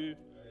what we do,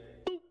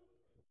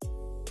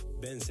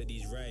 Ben said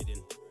he's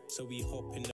riding, so we hop in the